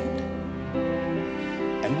friend,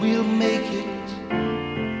 and we'll make it,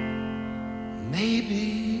 maybe.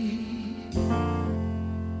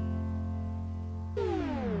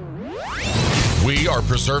 We are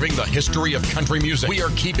preserving the history of country music. We are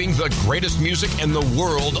keeping the greatest music in the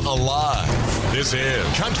world alive. This is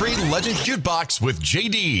Country Legends Jukebox with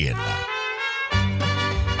J.D.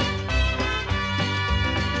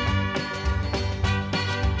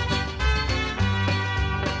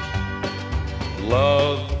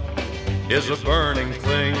 Love is a burning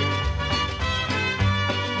thing,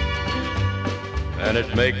 and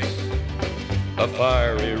it makes a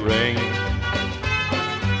fiery ring.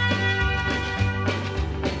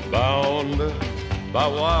 Bound by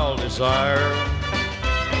wild desire,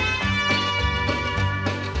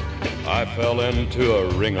 I fell into a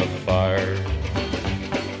ring of fire.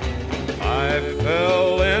 I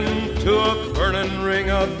fell into a burning ring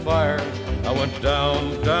of fire. I went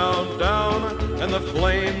down, down, down, and the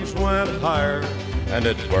flames went higher. And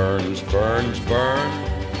it burns, burns, burns,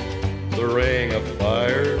 the ring of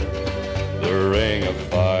fire, the ring of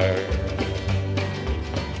fire.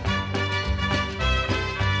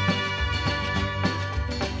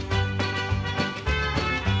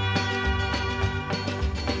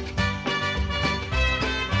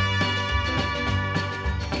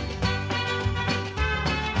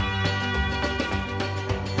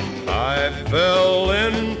 I fell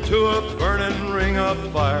into a burning ring of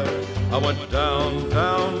fire. I went down,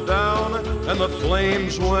 down, down, and the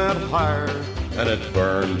flames went higher. And it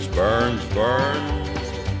burns, burns, burns,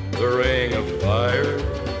 the ring of fire,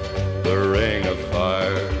 the ring of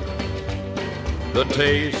fire. The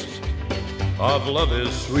taste of love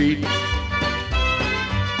is sweet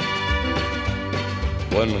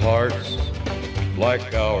when hearts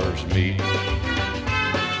like ours meet.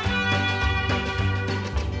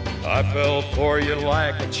 I fell for you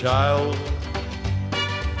like a child.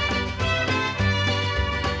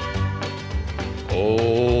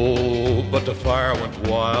 Oh, but the fire went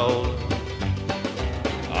wild.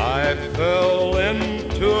 I fell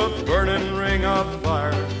into a burning ring of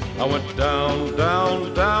fire. I went down,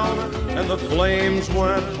 down, down, and the flames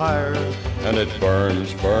went higher. And it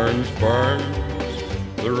burns, burns, burns,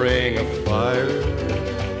 the ring of fire,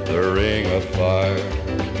 the ring of fire.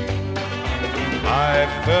 I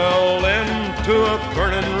fell into into a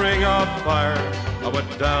burning ring of fire. I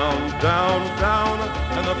went down, down, down,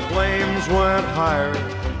 and the flames went higher.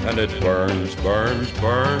 And it burns, burns,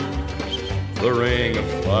 burns, the ring of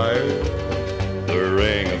fire, the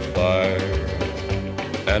ring of fire.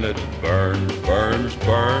 And it burns, burns,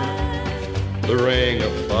 burns, the ring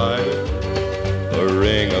of fire, the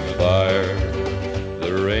ring of fire,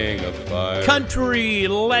 the ring of fire. Country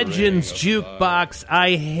Legends Jukebox.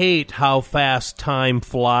 I hate how fast time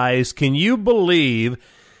flies. Can you believe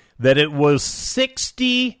that it was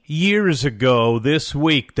 60 years ago this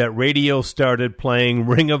week that radio started playing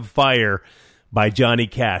Ring of Fire by Johnny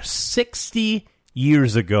Cash? 60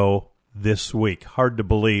 years ago this week. Hard to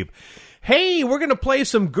believe. Hey, we're going to play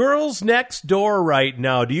some Girls Next Door right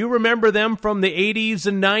now. Do you remember them from the 80s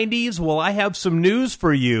and 90s? Well, I have some news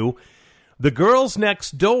for you. The Girls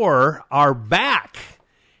Next Door are back.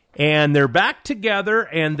 And they're back together,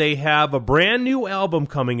 and they have a brand new album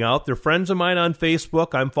coming out. They're friends of mine on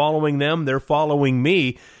Facebook. I'm following them. They're following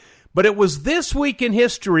me. But it was this week in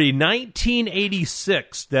history,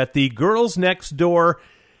 1986, that the Girls Next Door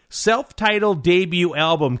self-titled debut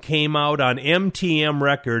album came out on MTM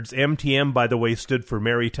Records. MTM, by the way, stood for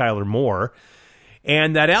Mary Tyler Moore.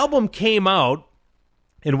 And that album came out,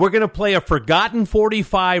 and we're going to play a Forgotten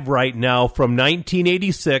 45 right now from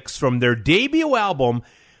 1986 from their debut album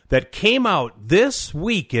that came out this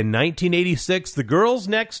week in 1986, The Girls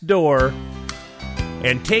Next Door,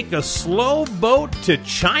 and Take a Slow Boat to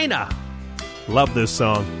China. Love this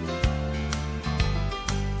song.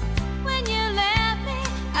 When you left me,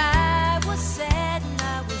 I was sad and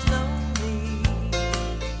I was lonely.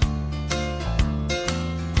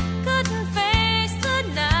 Couldn't face the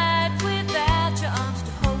night without your arms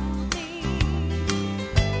to hold me.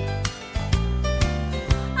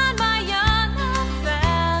 On my young, I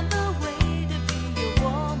found a way to be your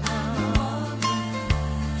woman.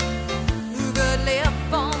 Who could live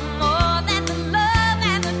for more than the love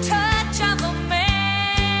and the touch of a man?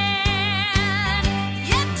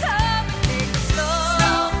 You told me take a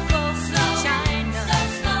slow boat to China.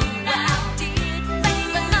 Well, I did,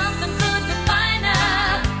 but nothing could define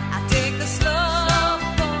her. I take a slow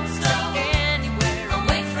boat to anywhere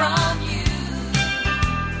away from you.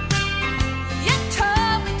 You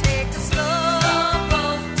told me take a slow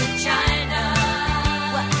boat to China.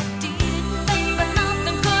 Well, I did, but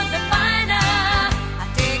nothing could define her. I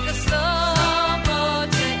take a slow boat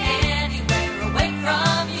to anywhere away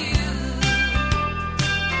from you.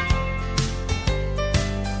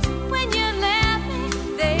 When you left me,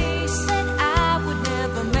 they said I would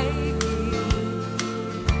never make it.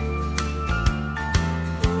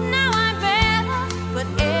 Now I'm better, but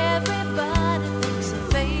everybody thinks I'm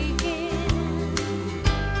faking.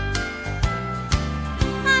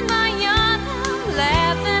 On my young, I'm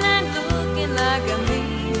laughing and looking like I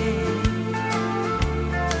mean it.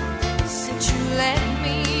 Since you let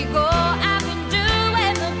me go, I've been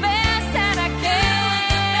doing the best that I can.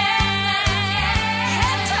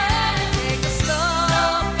 You told me take a slow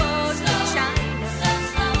boat to China.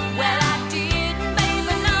 Well, I did,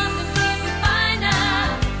 baby, nothing could define her.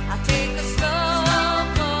 I take a slow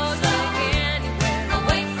boat to anywhere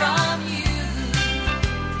away from you.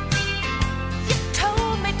 You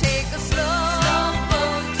told me take a slow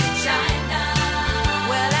boat to China.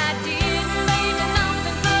 Well, I did, baby,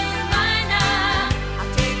 nothing could define her. I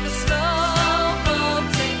take a slow boat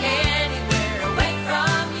to anywhere away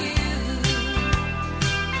from you.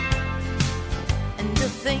 And to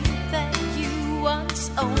think that you once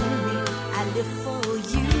owned me, I live for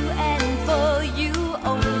you and for you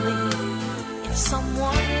only. If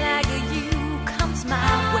someone like you comes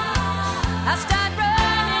my way, I'll start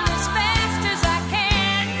running as fast as I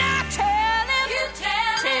can. Now tell him,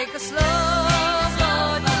 take a slow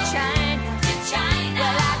boat to China.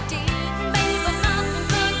 Well, I did, baby, nothing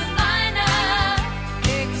could define her.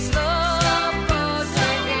 Take a slow boat to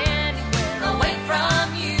anywhere away from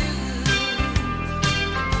you.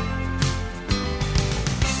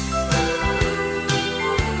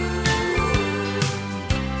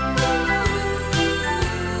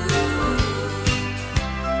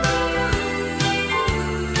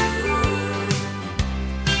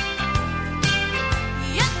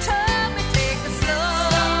 You told me take a slow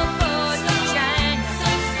boat to China.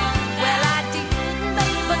 Well, I did,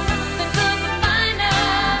 baby, but nothing could define her.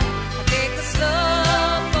 I take a slow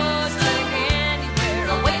boat to anywhere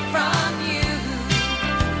away from you.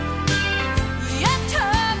 You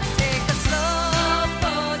told me take a slow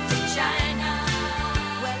boat to China.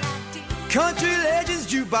 Well, I did. Country Legends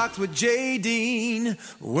Jukebox with J. Dean,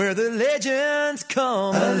 where the legends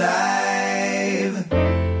come alive.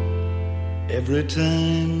 Every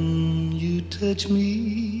time you touch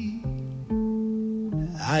me,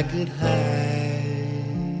 I get high.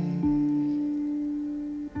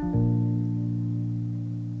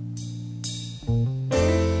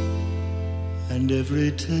 And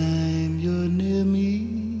every time you're near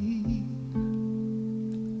me,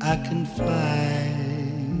 I can fly.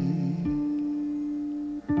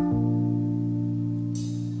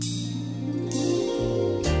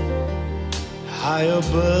 High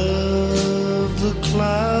above the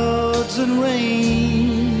clouds and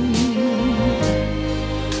rain,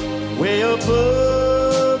 way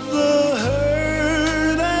above the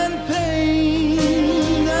hurt and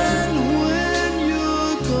pain. And when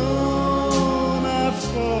you're gone, I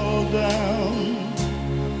fall down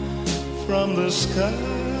from the sky.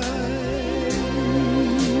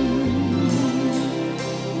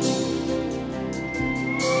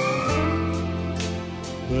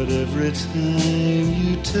 But every time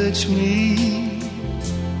you touch me,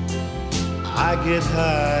 I get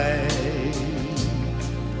high.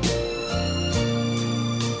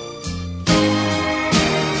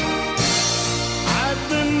 I've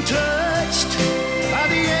been touched by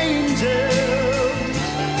the angels,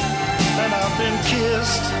 and I've been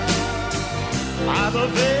kissed by the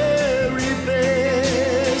very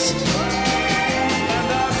best. And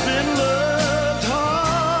I've been loved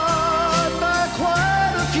hard by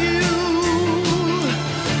quite a few.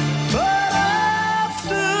 But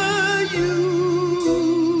after you,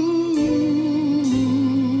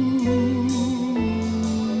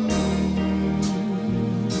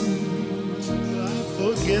 I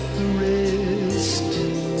forget the rest.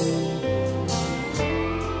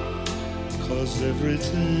 'Cause every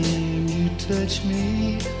time you touch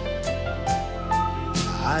me,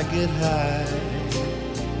 I get high.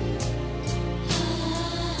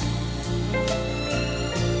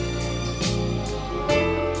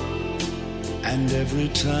 And every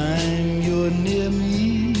time you're near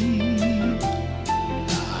me,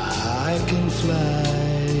 I can fly.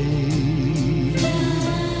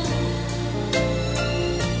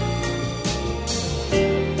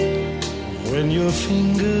 When your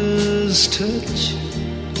fingers touch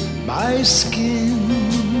my skin,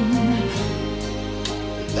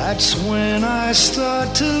 that's when I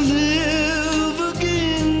start to live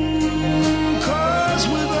again. 'Cause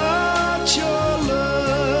without your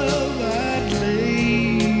love, I'd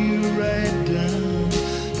lay right down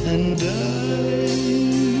and die.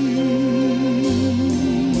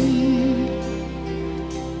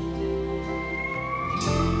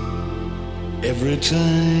 Every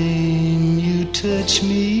time you touch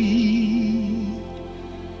me,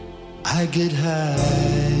 I get high.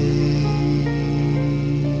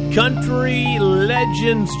 Country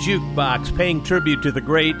Legends Jukebox, paying tribute to the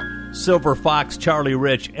great Silver Fox Charlie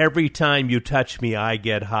Rich. Every time you touch me, I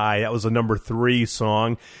get high. That was a number 3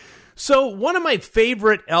 song. So one of my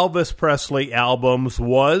favorite Elvis Presley albums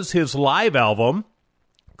was his live album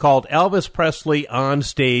called Elvis Presley On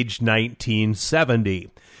Stage 1970.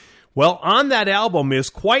 Well, on that album is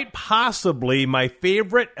quite possibly my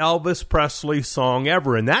favorite Elvis Presley song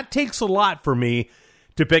ever, and that takes a lot for me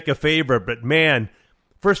to pick a favorite. But man,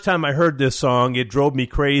 first time I heard this song, it drove me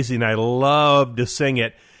crazy, and I loved to sing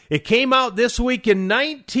it. It came out this week in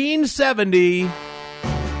 1970.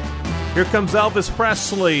 Here comes Elvis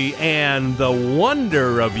Presley and The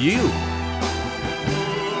Wonder of You.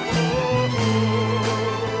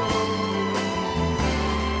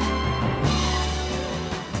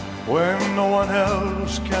 When no one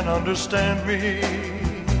else can understand me,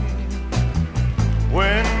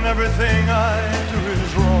 when everything I do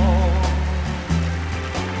is wrong,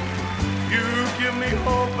 you give me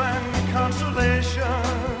hope and consolation.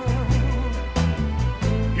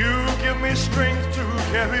 You give me strength to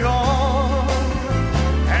carry on,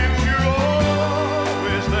 and you're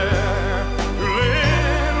always there to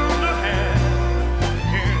lend a hand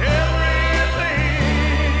in everything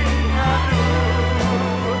I do.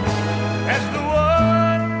 As the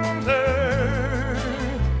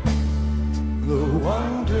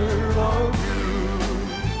wonder of you.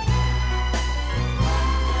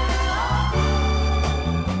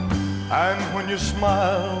 And when you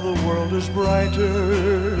smile, the world is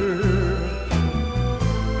brighter.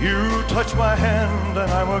 You touch my hand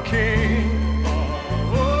and I'm a king.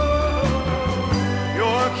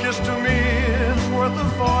 Your kiss to me is worth a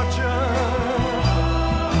fortune.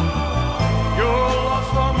 Your love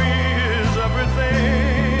for me is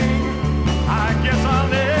everything. I guess I'll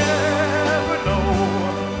never know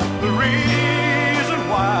the reason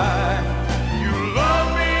why you love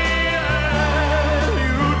me as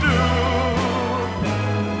you do.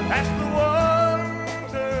 That's the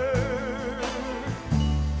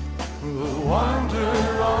wonder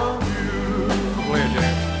of you. Play it,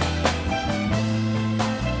 James.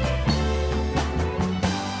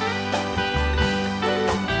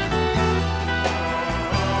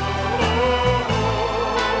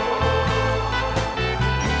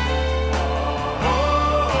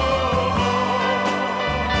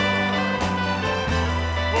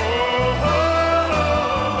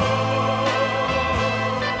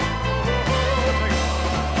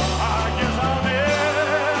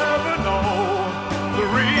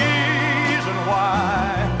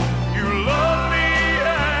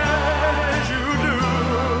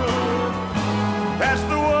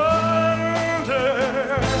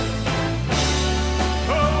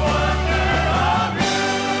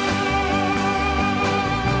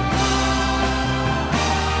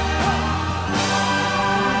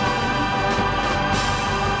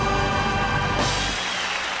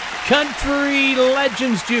 Country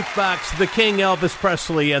Legends Jukebox, the King Elvis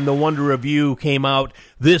Presley and the Wonder of You came out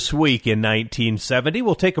this week in 1970.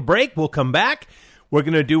 We'll take a break. We'll come back. We're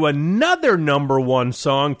going to do another number one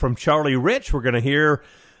song from Charlie Rich. We're going to hear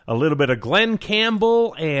a little bit of Glenn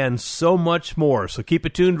Campbell and so much more. So keep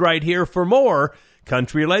it tuned right here for more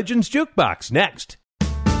Country Legends Jukebox next.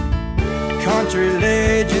 Country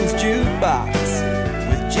Legends Jukebox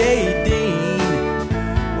with J. Dean,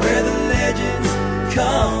 where the legends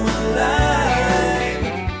come alive.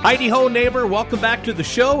 Heidi ho, neighbor. Welcome back to the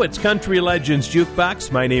show. It's Country Legends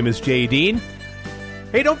Jukebox. My name is J. Dean.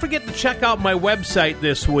 Hey, don't forget to check out my website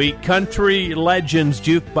this week,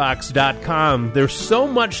 countrylegendsjukebox.com. There's so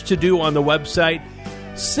much to do on the website.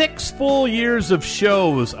 6 full years of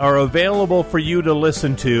shows are available for you to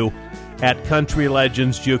listen to at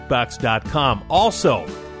countrylegendsjukebox.com. Also,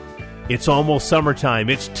 it's almost summertime.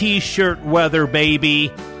 It's T-shirt weather,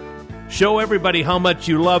 baby. Show everybody how much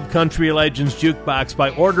you love Country Legends Jukebox by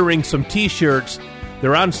ordering some T-shirts.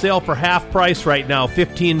 They're on sale for half price right now,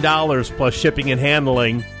 $15 plus shipping and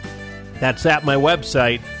handling. That's at my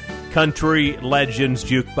website,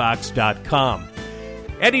 countrylegendsjukebox.com.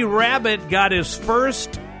 Eddie Rabbitt got his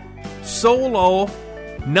first solo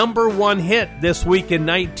number one hit this week in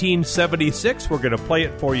 1976. We're going to play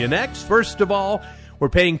it for you next. First of all, we're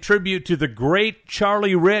paying tribute to the great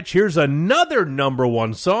Charlie Rich. Here's another number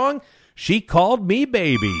one song, She Called Me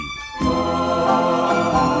Baby.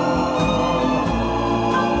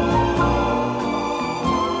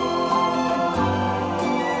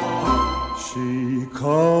 She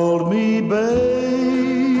called me baby,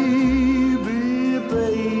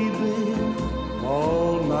 baby,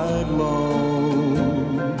 all night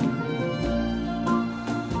long.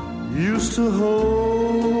 Used to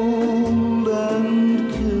hold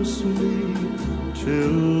and kiss me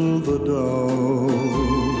till the dawn.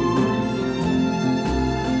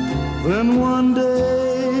 Then one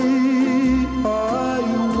day I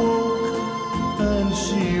woke and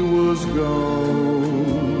she was gone.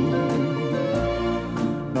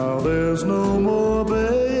 Now there's no more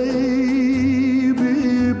baby,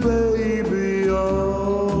 baby,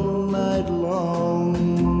 all night long.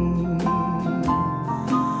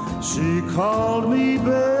 She called me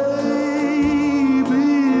baby,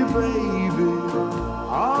 baby,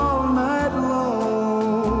 all night long.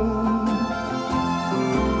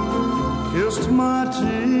 Kissed my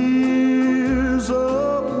tears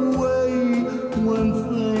away when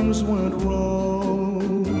things went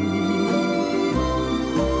wrong.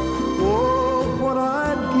 Oh, what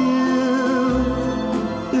I'd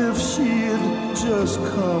give if she'd just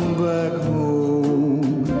come back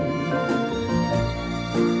home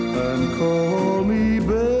and call me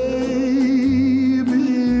baby,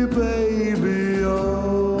 baby,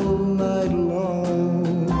 all night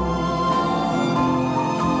long.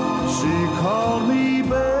 She called me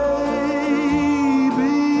baby,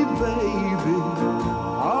 baby,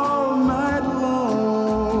 all night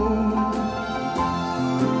long.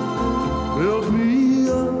 Built me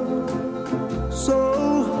up so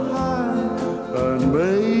high and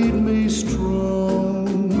made me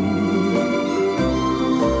strong.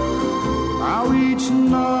 Now each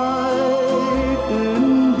night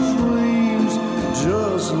in dreams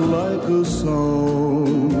just like a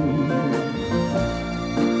song,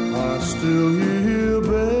 I still hear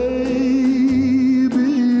baby,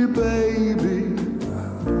 baby, baby,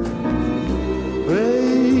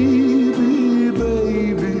 baby,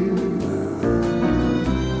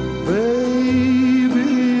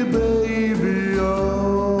 baby, baby,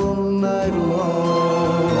 all night long.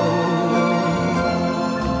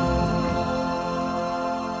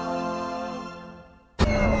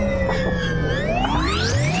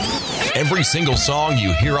 Every single song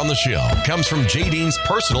you hear on the show comes from J. Dean's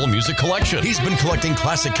personal music collection. He's been collecting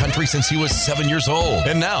classic country since he was 7 years old,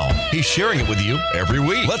 and now he's sharing it with you every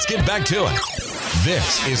week. Let's get back to it.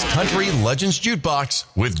 This is Country Legends Jukebox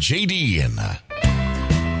with J. Dean.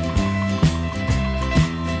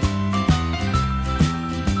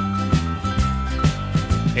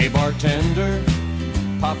 Hey bartender,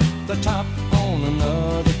 pop the top on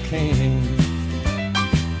another can.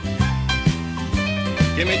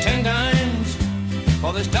 Give me 10 dimes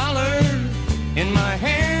for this dollar in my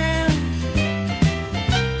hand.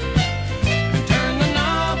 And turn the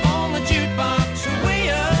knob on the jukebox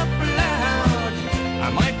way up loud.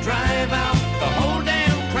 I might drive out the whole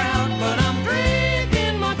damn crowd, but I'm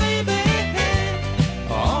drinking my baby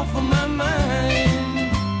off of my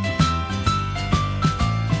mind.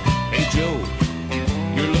 Hey Joe,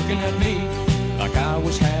 you're looking at me like I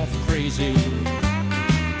was half crazy.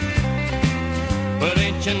 But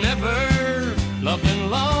ain't you never loved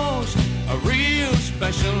and lost a real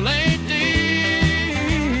special lady?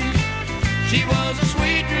 She was a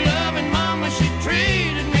sweet and loving mama, she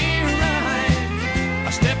treated me right. I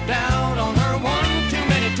stepped out on her one too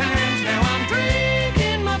many times, now I'm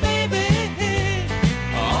drinking my baby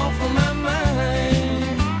off of my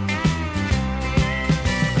mind.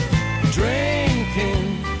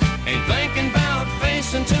 Drinking, ain't thinking about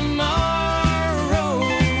facing tomorrow.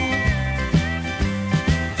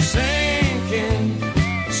 Sinking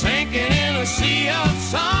in a sea of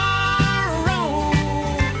sorrow.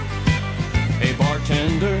 Hey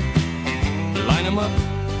bartender, line 'em up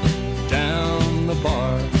down the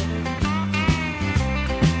bar.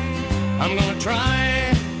 I'm gonna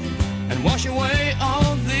try and wash away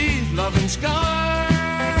all these loving scars.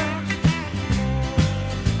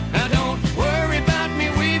 Now don't worry about me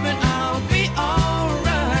weaving, I'll be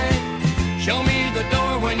alright. Show me the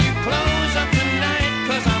door when you close up tonight,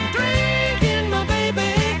 'cause I'm drinking my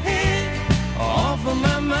baby off of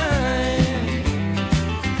my mind.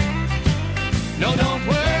 No, don't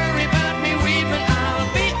worry about me weaving, I'll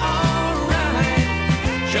be alright.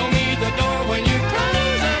 Show me the door when you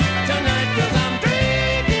close up tonight, 'cause I'm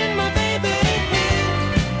drinking my baby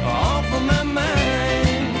off of my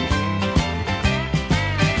mind.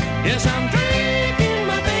 Yes, I'm drinking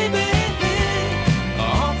my baby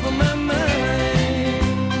off of my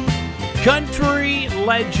mind. Country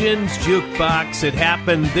Legends Jukebox. It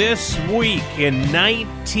happened this week in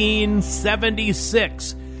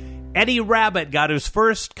 1976. Eddie Rabbitt got his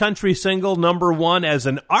first country single #1 as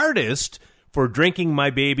an artist for Drinking My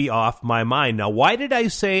Baby Off My Mind. Now, why did I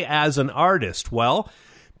say as an artist? Well,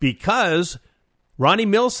 because Ronnie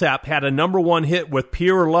Milsap had a #1 hit with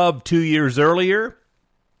Pure Love 2 years earlier,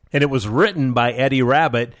 and it was written by Eddie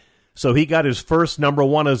Rabbitt, so he got his first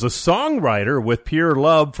 #1 as a songwriter with Pure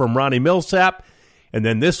Love from Ronnie Milsap, and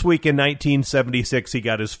then this week in 1976, he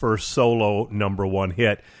got his first solo #1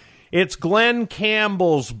 hit. It's Glenn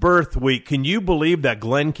Campbell's birth week. Can you believe that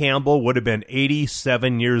Glenn Campbell would have been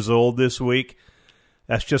 87 years old this week?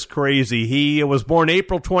 That's just crazy. He was born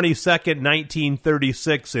April 22nd,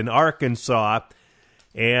 1936 in Arkansas,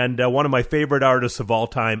 and one of my favorite artists of all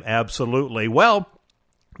time, absolutely. Well,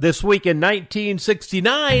 this week in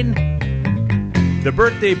 1969, the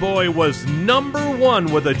birthday boy was #1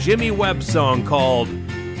 with a Jimmy Webb song called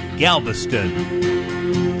Galveston.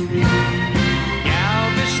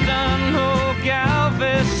 Galveston, oh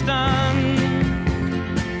Galveston,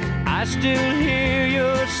 I still hear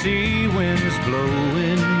your sea winds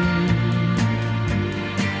blowing.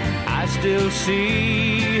 I still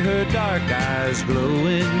see her dark eyes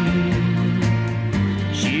glowing.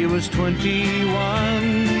 She was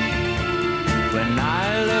 21 when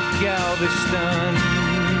I left Galveston.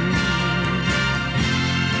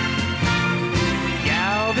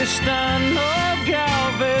 Galveston, oh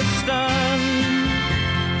Galveston,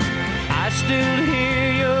 I still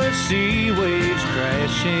hear your sea waves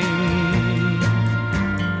crashing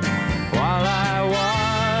while I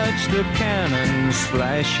watch the cannons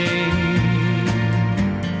flashing.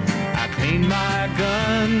 I clean my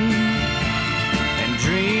gun and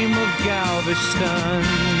dream of Galveston.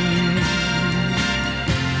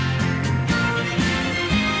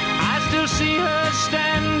 I still see her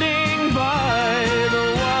standing by the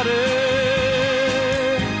water,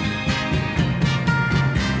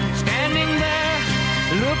 standing there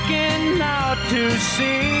looking out to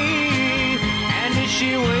sea. And is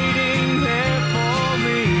she waiting there for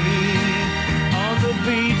me on the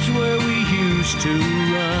beach where we used to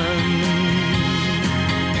run?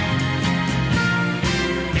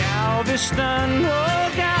 Galveston, oh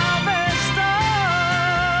Galveston,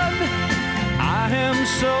 I am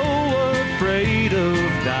so afraid of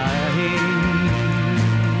dying.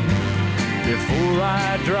 Before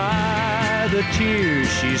I dry the tears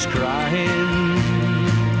she's crying,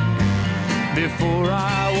 before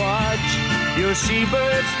I watch your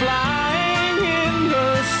seabirds flying in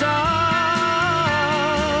the sun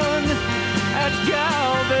at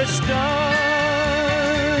Galveston,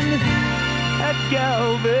 at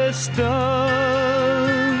Galveston.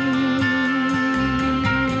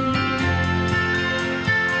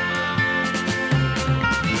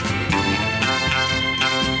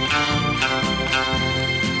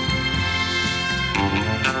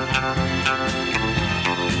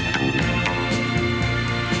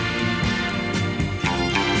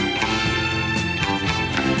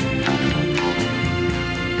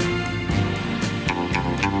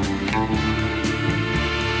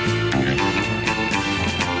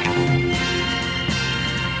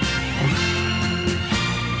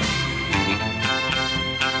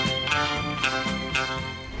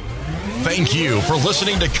 Thank you for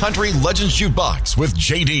listening to Country Legends Jukebox with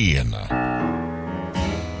J.D.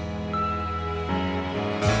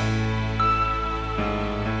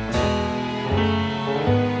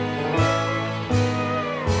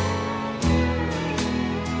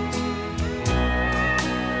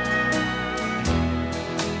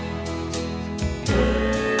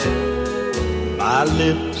 My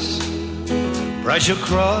lips brush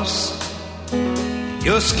across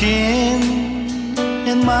your skin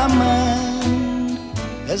in my mind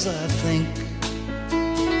as I think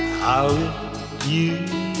how it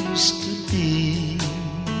used to be.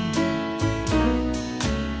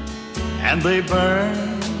 And they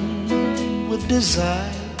burn with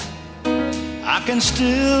desire. I can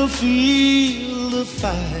still feel the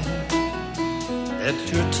fire that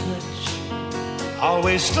your touch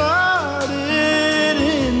always started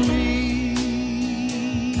in me.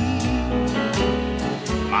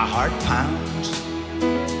 My heart pounds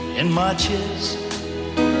in my chest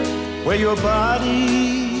where your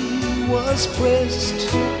body was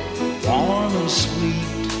pressed, warm and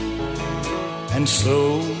sweet and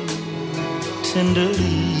so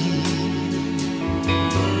tenderly.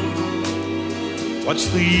 What's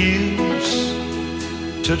the use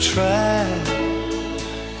to try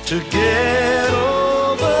to get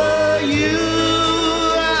over you?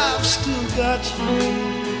 I've still got you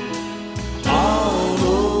all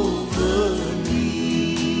over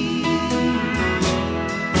me.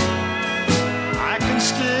 I can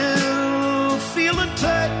still feel the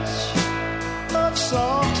touch of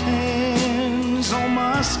soft hands on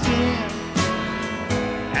my skin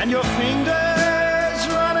and your fingers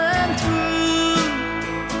running through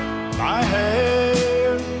my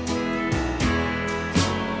hair.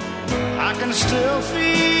 I can still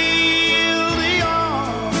feel the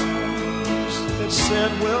arms that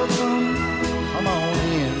said welcome, come on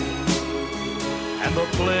in, and the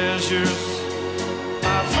pleasures I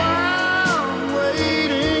found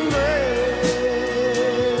waiting there.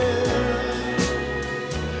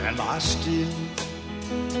 And I still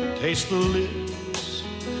taste the lips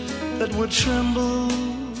that would tremble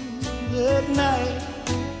at night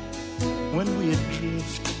when we'd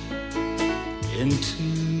drift into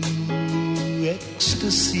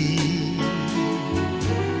ecstasy.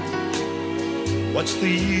 What's the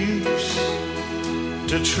use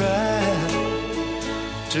to try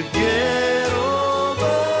to get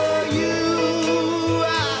over you?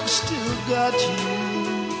 I've still got you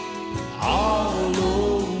all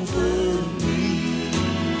over me.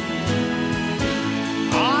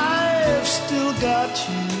 I've still got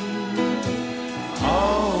you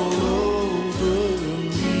all over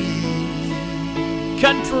me.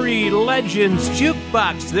 Country Legends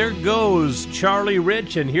Jukebox. There goes Charlie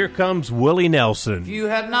Rich, and here comes Willie Nelson. If you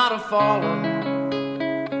had not have fallen,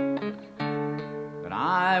 then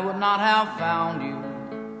I would not have found you.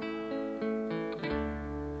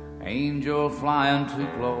 Angel flying too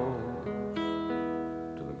close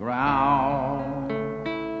to the ground.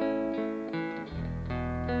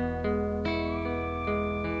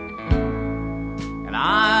 And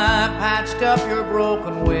I patched up your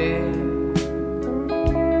broken wing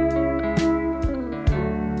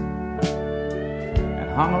and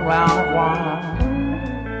hung around a while.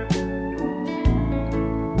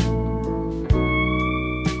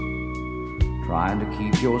 Trying to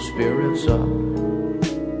keep your spirits up.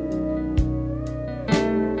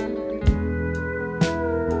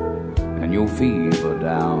 And your fever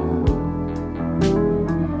down.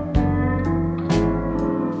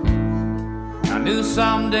 I knew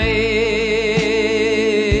someday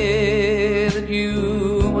that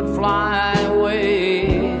you would fly away.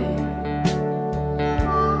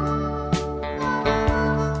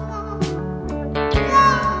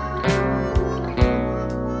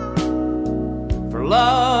 For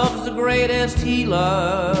love's the greatest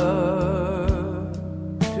healer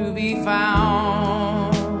to be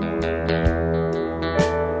found.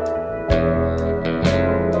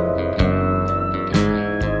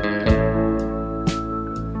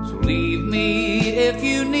 So leave me if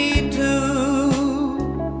you need to.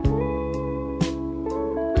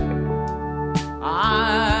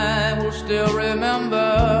 I will still remember.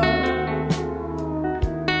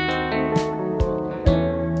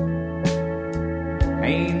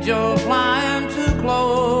 Angel flying too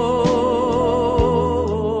close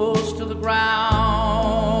to the ground.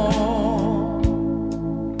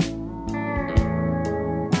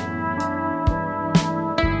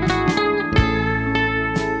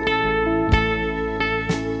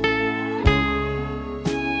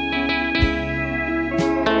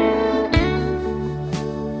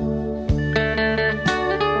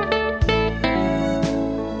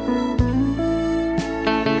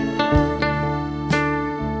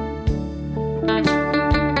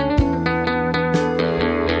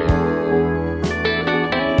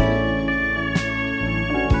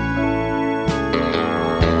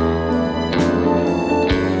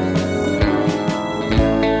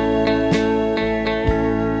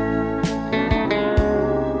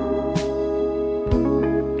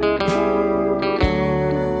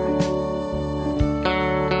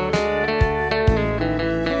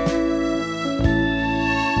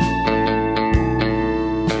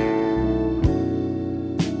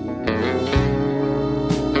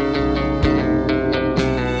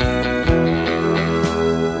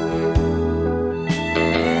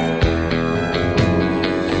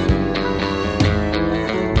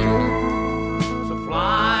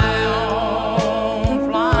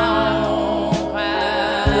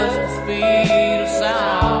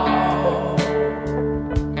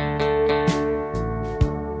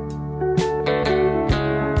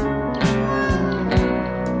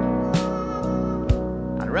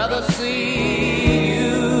 rather see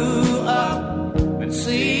you up than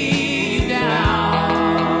see you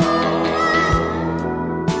down.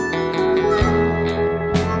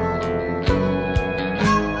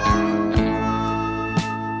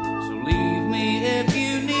 So leave me if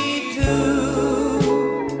you need to.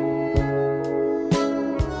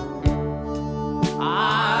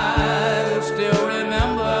 I still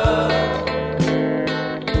remember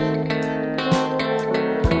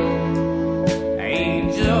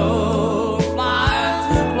angel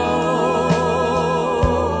flying too close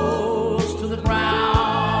to the ground.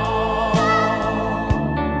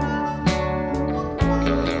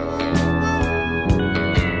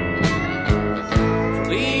 So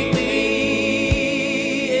leave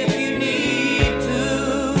me if you need to.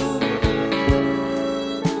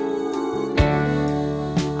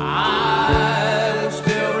 I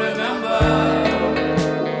still remember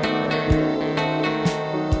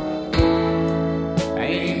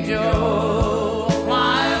angel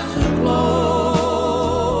flying too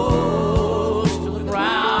close to the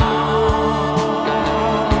ground.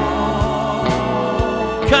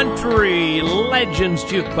 Country Legends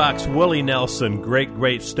Jukebox, Willie Nelson.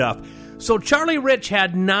 Great stuff. So Charlie Rich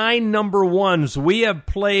had 9 number ones. We have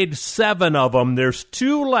played 7 of them. There's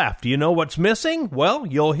 2 left. You know what's missing? Well,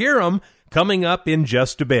 you'll hear them coming up in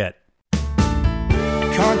just a bit.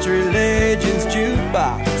 Country Legends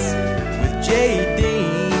Jukebox with J.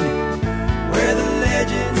 Dean, where the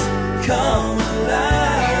legends come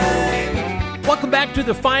alive. Welcome back to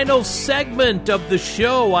the final segment of the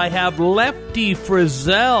show. I have Lefty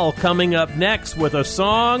Frizzell coming up next with a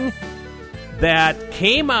song that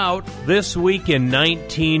came out this week in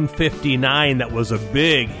 1959 that was a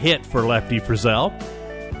big hit for Lefty Frizzell.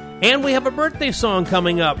 And we have a birthday song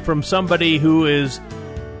coming up from somebody who is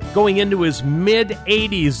going into his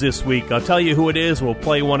mid-80s this week. I'll tell you who it is. We'll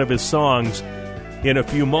play one of his songs in a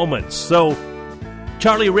few moments. So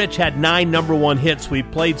Charlie Rich had 9 number 1 hits. We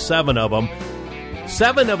played 7 of them.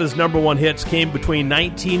 7 of his number 1 hits came between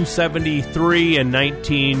 1973 and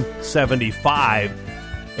 1975.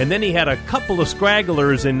 And then he had a couple of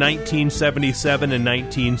scragglers in 1977 and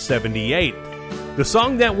 1978. The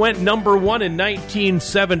song that went number 1 in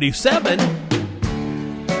 1977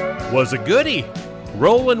 was a goodie.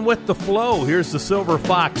 Rolling with the Flow. Here's the Silver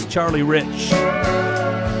Fox, Charlie Rich.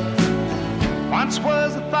 Once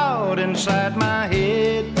was a thought inside my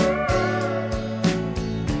head,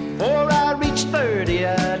 before I reached 30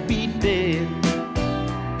 I'd be dead.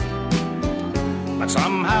 But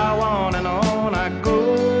somehow on and on I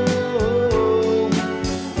go,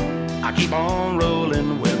 I keep on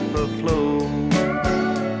rolling with the flow.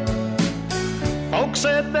 Folks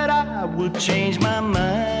said that I would change my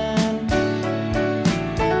mind,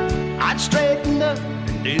 I'd straighten up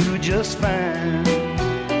and do just fine.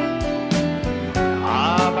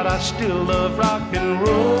 But I still love rock and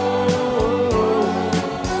roll,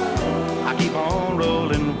 I keep on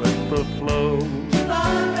rolling with the flow.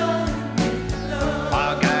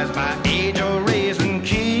 While guys my age are raising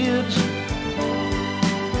kids,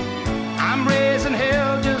 I'm raising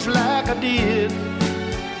hell just like I did.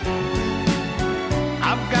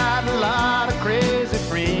 I've got a lot of crazy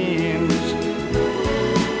friends,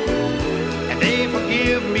 and they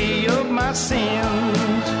forgive me of my sins.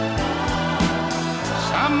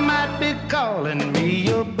 Some might be calling me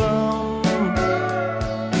a bum,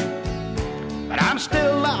 but I'm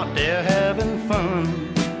still out there having fun.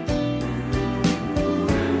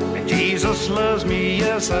 And Jesus loves me,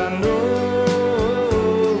 yes I know,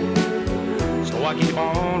 so I keep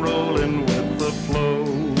on rolling with the flow.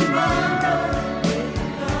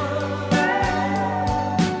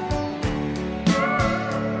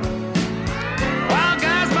 While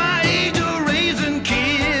guys my age are raising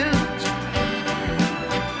kids,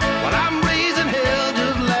 well I'm raising hell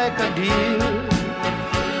just like I did.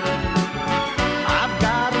 I've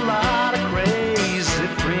got a lot of crazy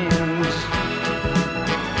friends,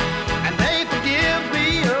 and they forgive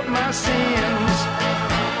me of my sins.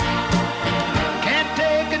 Can't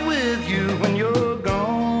take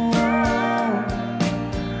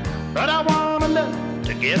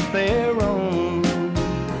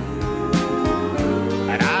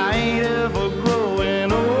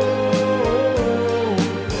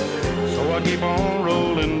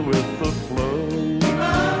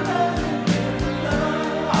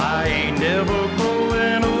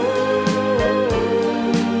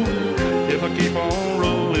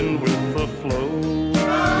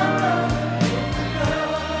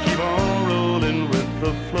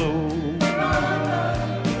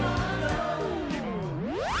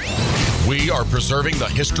are preserving the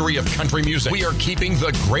history of country music. We are keeping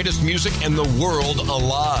the greatest music in the world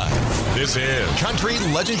alive. This is Country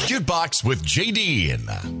Legends Jukebox with J.D.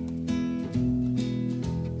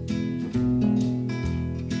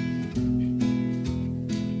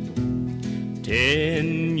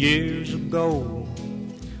 10 years ago,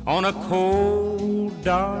 on a cold,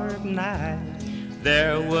 dark night,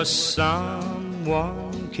 there was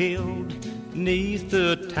someone killed 'neath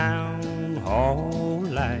the town hall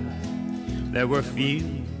light. There were few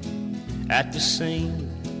at the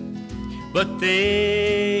scene, but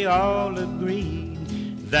they all agreed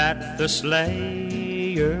that the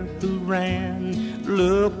slayer who ran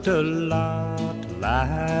looked a lot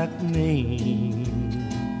like me.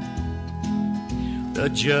 The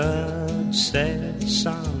judge said,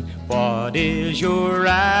 "Son, what is your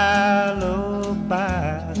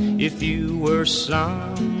alibi? If you were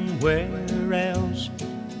somewhere else,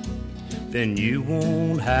 then you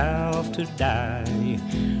won't have to die."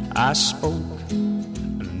 I spoke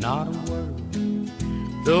not a word,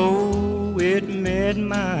 though it meant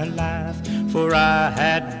my life, for I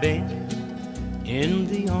had been in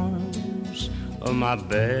the arms of my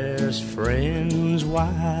best friend's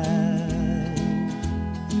wife.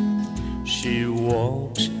 She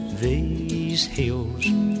walks these hills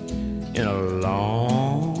in a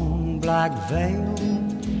long black veil.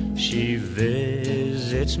 She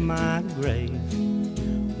visits my grave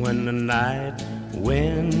when the night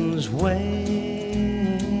winds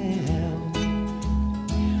wail.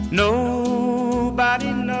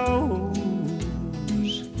 Nobody knows,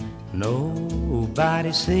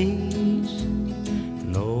 nobody sees,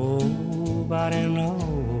 nobody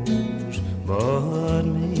knows but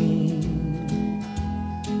me.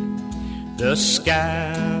 The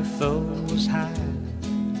sky flows high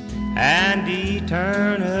and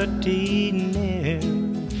eternity near.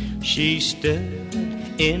 She stood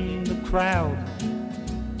in the crowd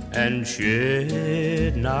and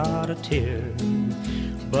shed not a tear.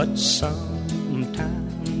 But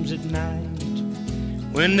sometimes at night,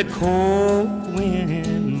 when the cold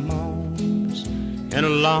wind moans in a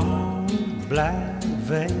long black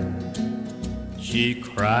veil, she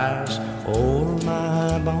cries o'er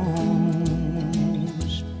my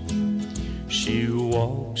bones. She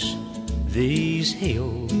walks these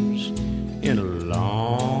hills in a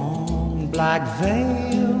long black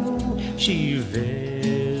veil. She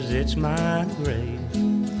visits my grave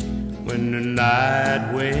when the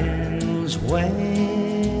night winds wail.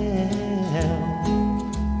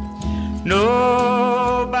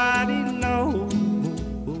 Nobody knows,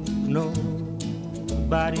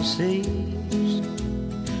 nobody sees,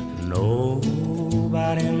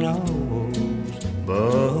 nobody knows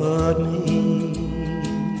but me.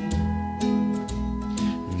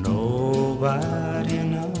 Nobody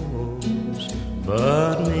knows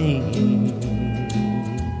but me.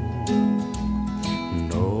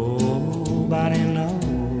 Nobody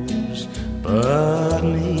knows but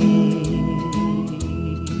me.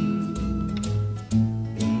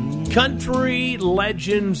 Country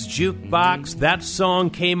Legends Jukebox. That song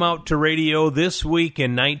came out to radio this week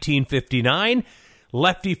in 1959.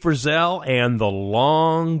 Lefty Frizzell and the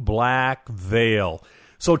Long Black Veil.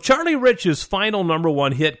 So Charlie Rich's final number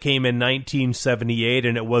one hit came in 1978,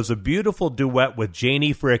 and it was a beautiful duet with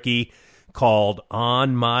Janie Fricke called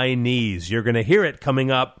On My Knees. You're going to hear it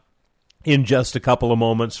coming up in just a couple of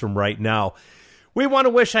moments from right now. We want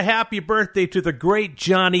to wish a happy birthday to the great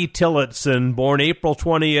Johnny Tillotson, born April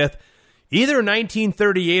 20th, either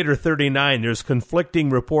 1938 or 39. There's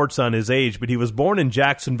conflicting reports on his age, but he was born in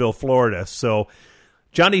Jacksonville, Florida. So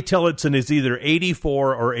Johnny Tillotson is either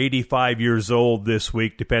 84 or 85 years old this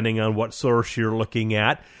week, depending on what source you're looking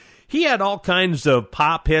at. He had all kinds of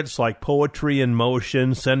pop hits like Poetry in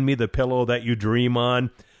Motion, Send Me the Pillow That You Dream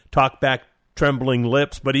On, Talk Back Trembling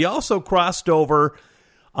Lips, but he also crossed over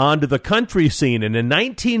onto the country scene. And in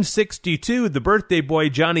 1962, the birthday boy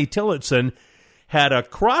Johnny Tillotson had a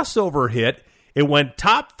crossover hit. It went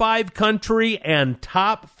top 5 country and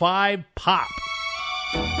top 5 pop.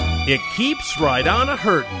 It Keeps Right On a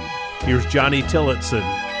Hurtin'. Here's Johnny Tillotson.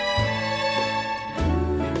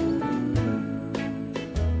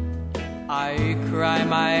 I cry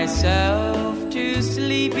myself to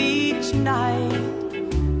sleep each night,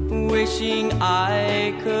 wishing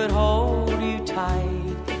I could hold you tight.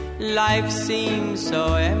 Life seems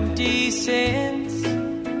so empty since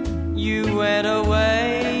you went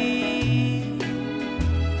away.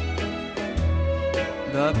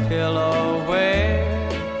 The pillow where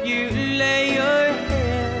you lay your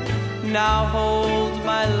head now holds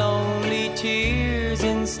my lonely tears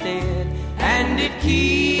instead, and it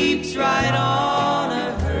keeps right on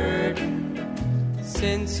a hurtin'.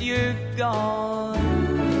 since you're gone.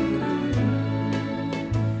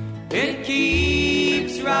 It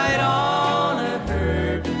keeps right on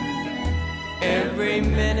a-hurtin' every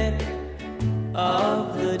minute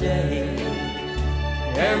of the day.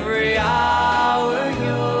 Every hour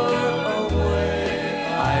you're away,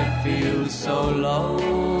 I feel so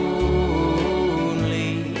lonely,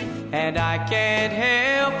 and I can't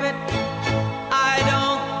help it. I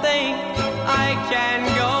don't think I can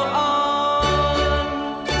go on,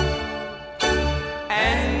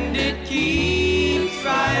 and it keeps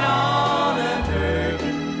right on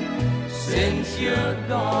a-hurtin' since you're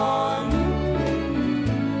gone.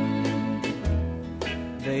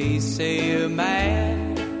 They say a man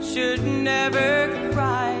should never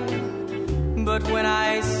cry, but when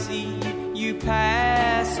I see you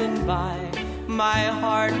passing by, my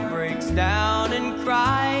heart breaks down and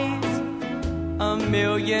cries a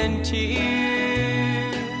million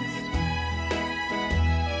tears.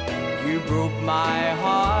 You broke my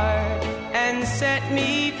heart and set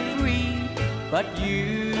me free, but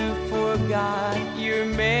you forgot your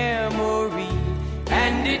memory,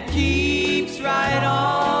 and it keeps right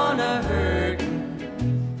on a-hurtin'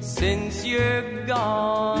 since you're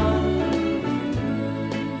gone.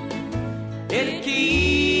 It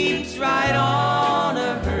keeps right on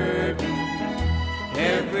a-hurtin'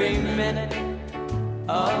 every minute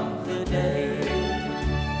of the day.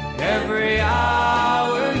 Every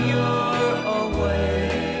hour you're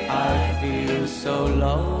away, I feel so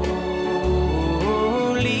lonely,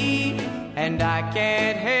 and I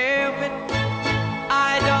can't help it.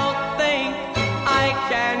 I don't think I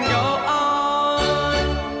can go on,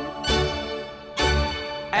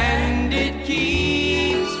 and it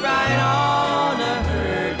keeps right on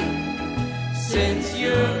a-hurtin' since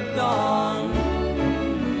you're gone.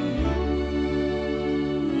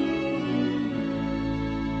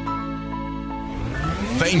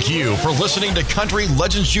 Thank you for listening to Country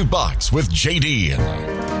Legends Jukebox with JD.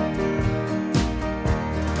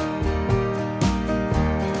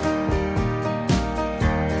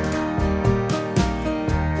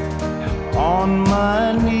 On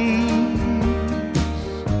my knees,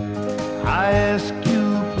 I ask you,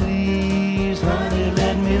 please, honey,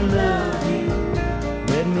 let me love you,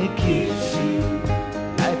 let me kiss you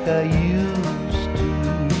like I used to.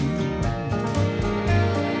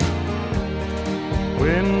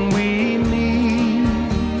 When we meet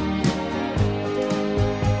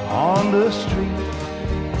on the street,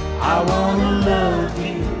 I wanna love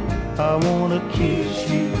you, I wanna kiss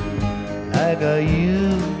you like I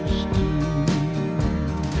used to.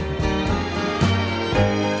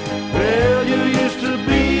 Well, you used to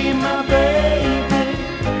be my baby,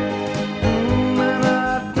 and I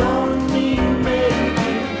don't need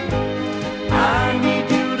maybe. I need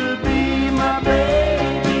you to be my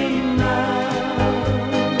baby now.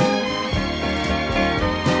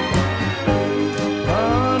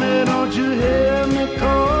 Honey, don't you hear me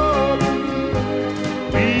calling?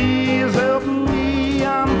 Please help me,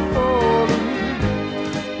 I'm falling.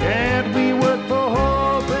 Can't we work the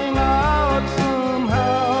whole thing out somehow?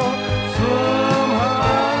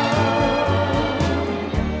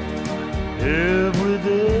 Every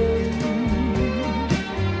day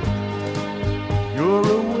you're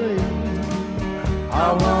away, I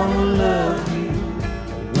wanna love you,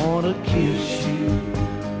 I wanna kiss you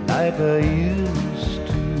like I used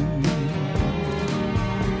to.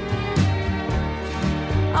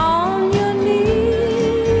 On your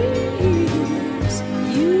knees,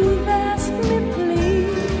 you've asked me,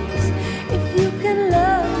 please, if you can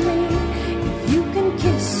love me, if you can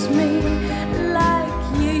kiss me like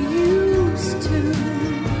you used to.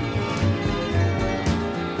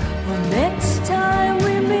 Well, next time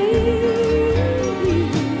we meet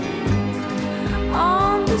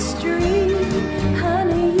on the street,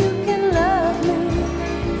 honey, you can love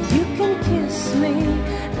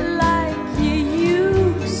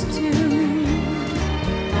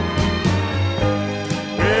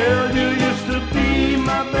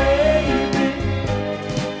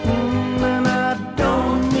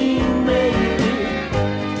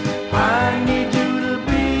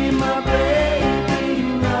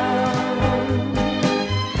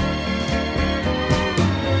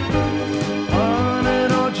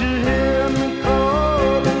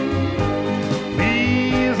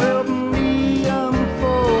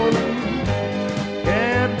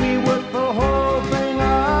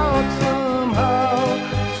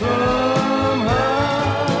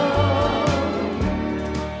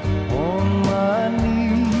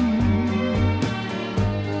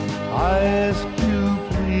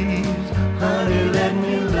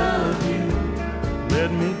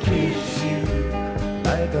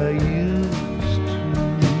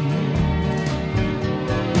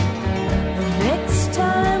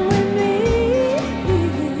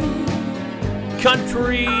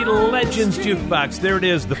Country Legends Jukebox. There it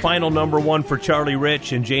is, the final number one for Charlie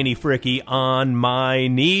Rich and Janie Fricke, On My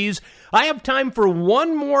Knees. I have time for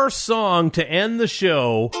one more song to end the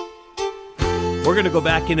show. We're going to go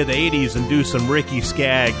back into the 80s and do some Ricky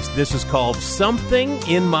Skaggs. This is called Something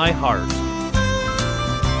in My Heart.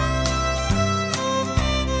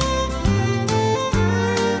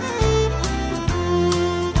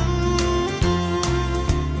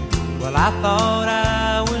 Well, I thought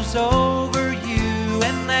I was over you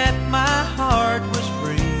and that my heart was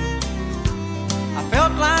free. I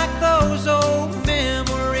felt like those old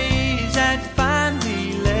memories had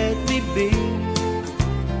finally let me be.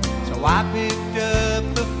 So I picked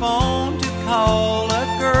up the phone to call a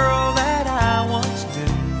girl that I once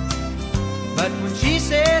knew. But when she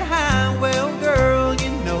said hi, well, girl, you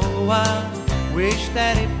know I wish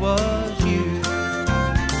that it was you.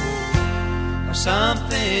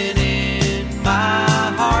 Something in my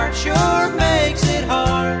heart sure makes it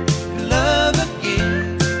hard to love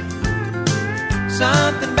again.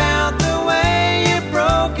 Something about the way you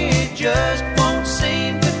broke it just won't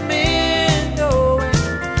seem to mend. Oh,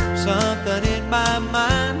 and something in my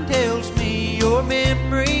mind tells me your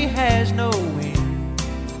memory has no end.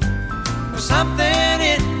 Something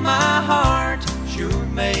in my heart sure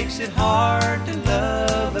makes it hard to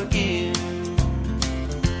love again.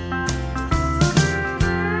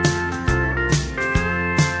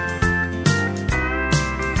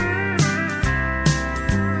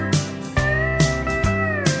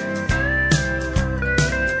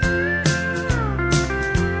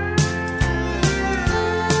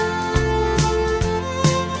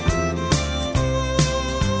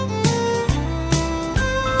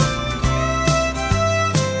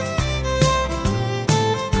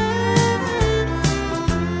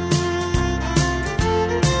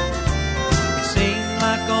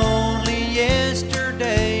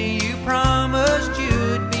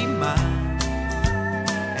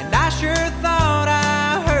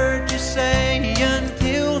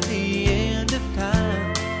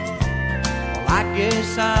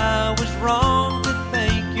 I was wrong to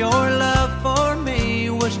think your love for me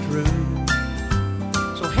was true.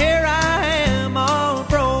 So here I am all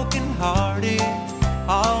broken hearted,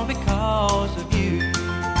 all because of you.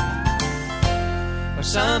 For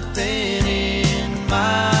something in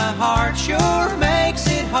my heart sure makes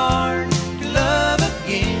it hard to love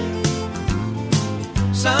again.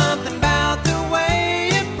 Something about the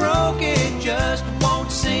way you broke it just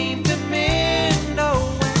won't seem to mend.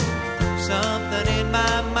 Oh, something in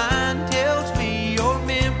my mind tells me your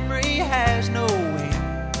memory has no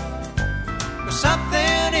end. But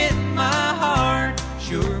something in my heart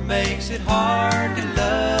sure makes it hard to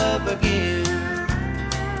love again.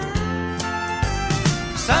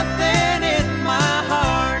 Something in my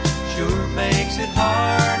heart sure makes it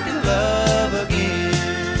hard to love again.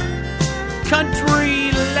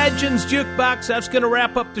 Country Legends Jukebox, that's going to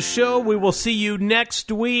wrap up the show. We will see you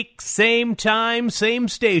next week, same time, same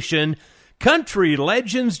station. Country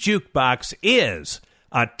Legends Jukebox is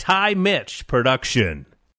a Ty Mitch production.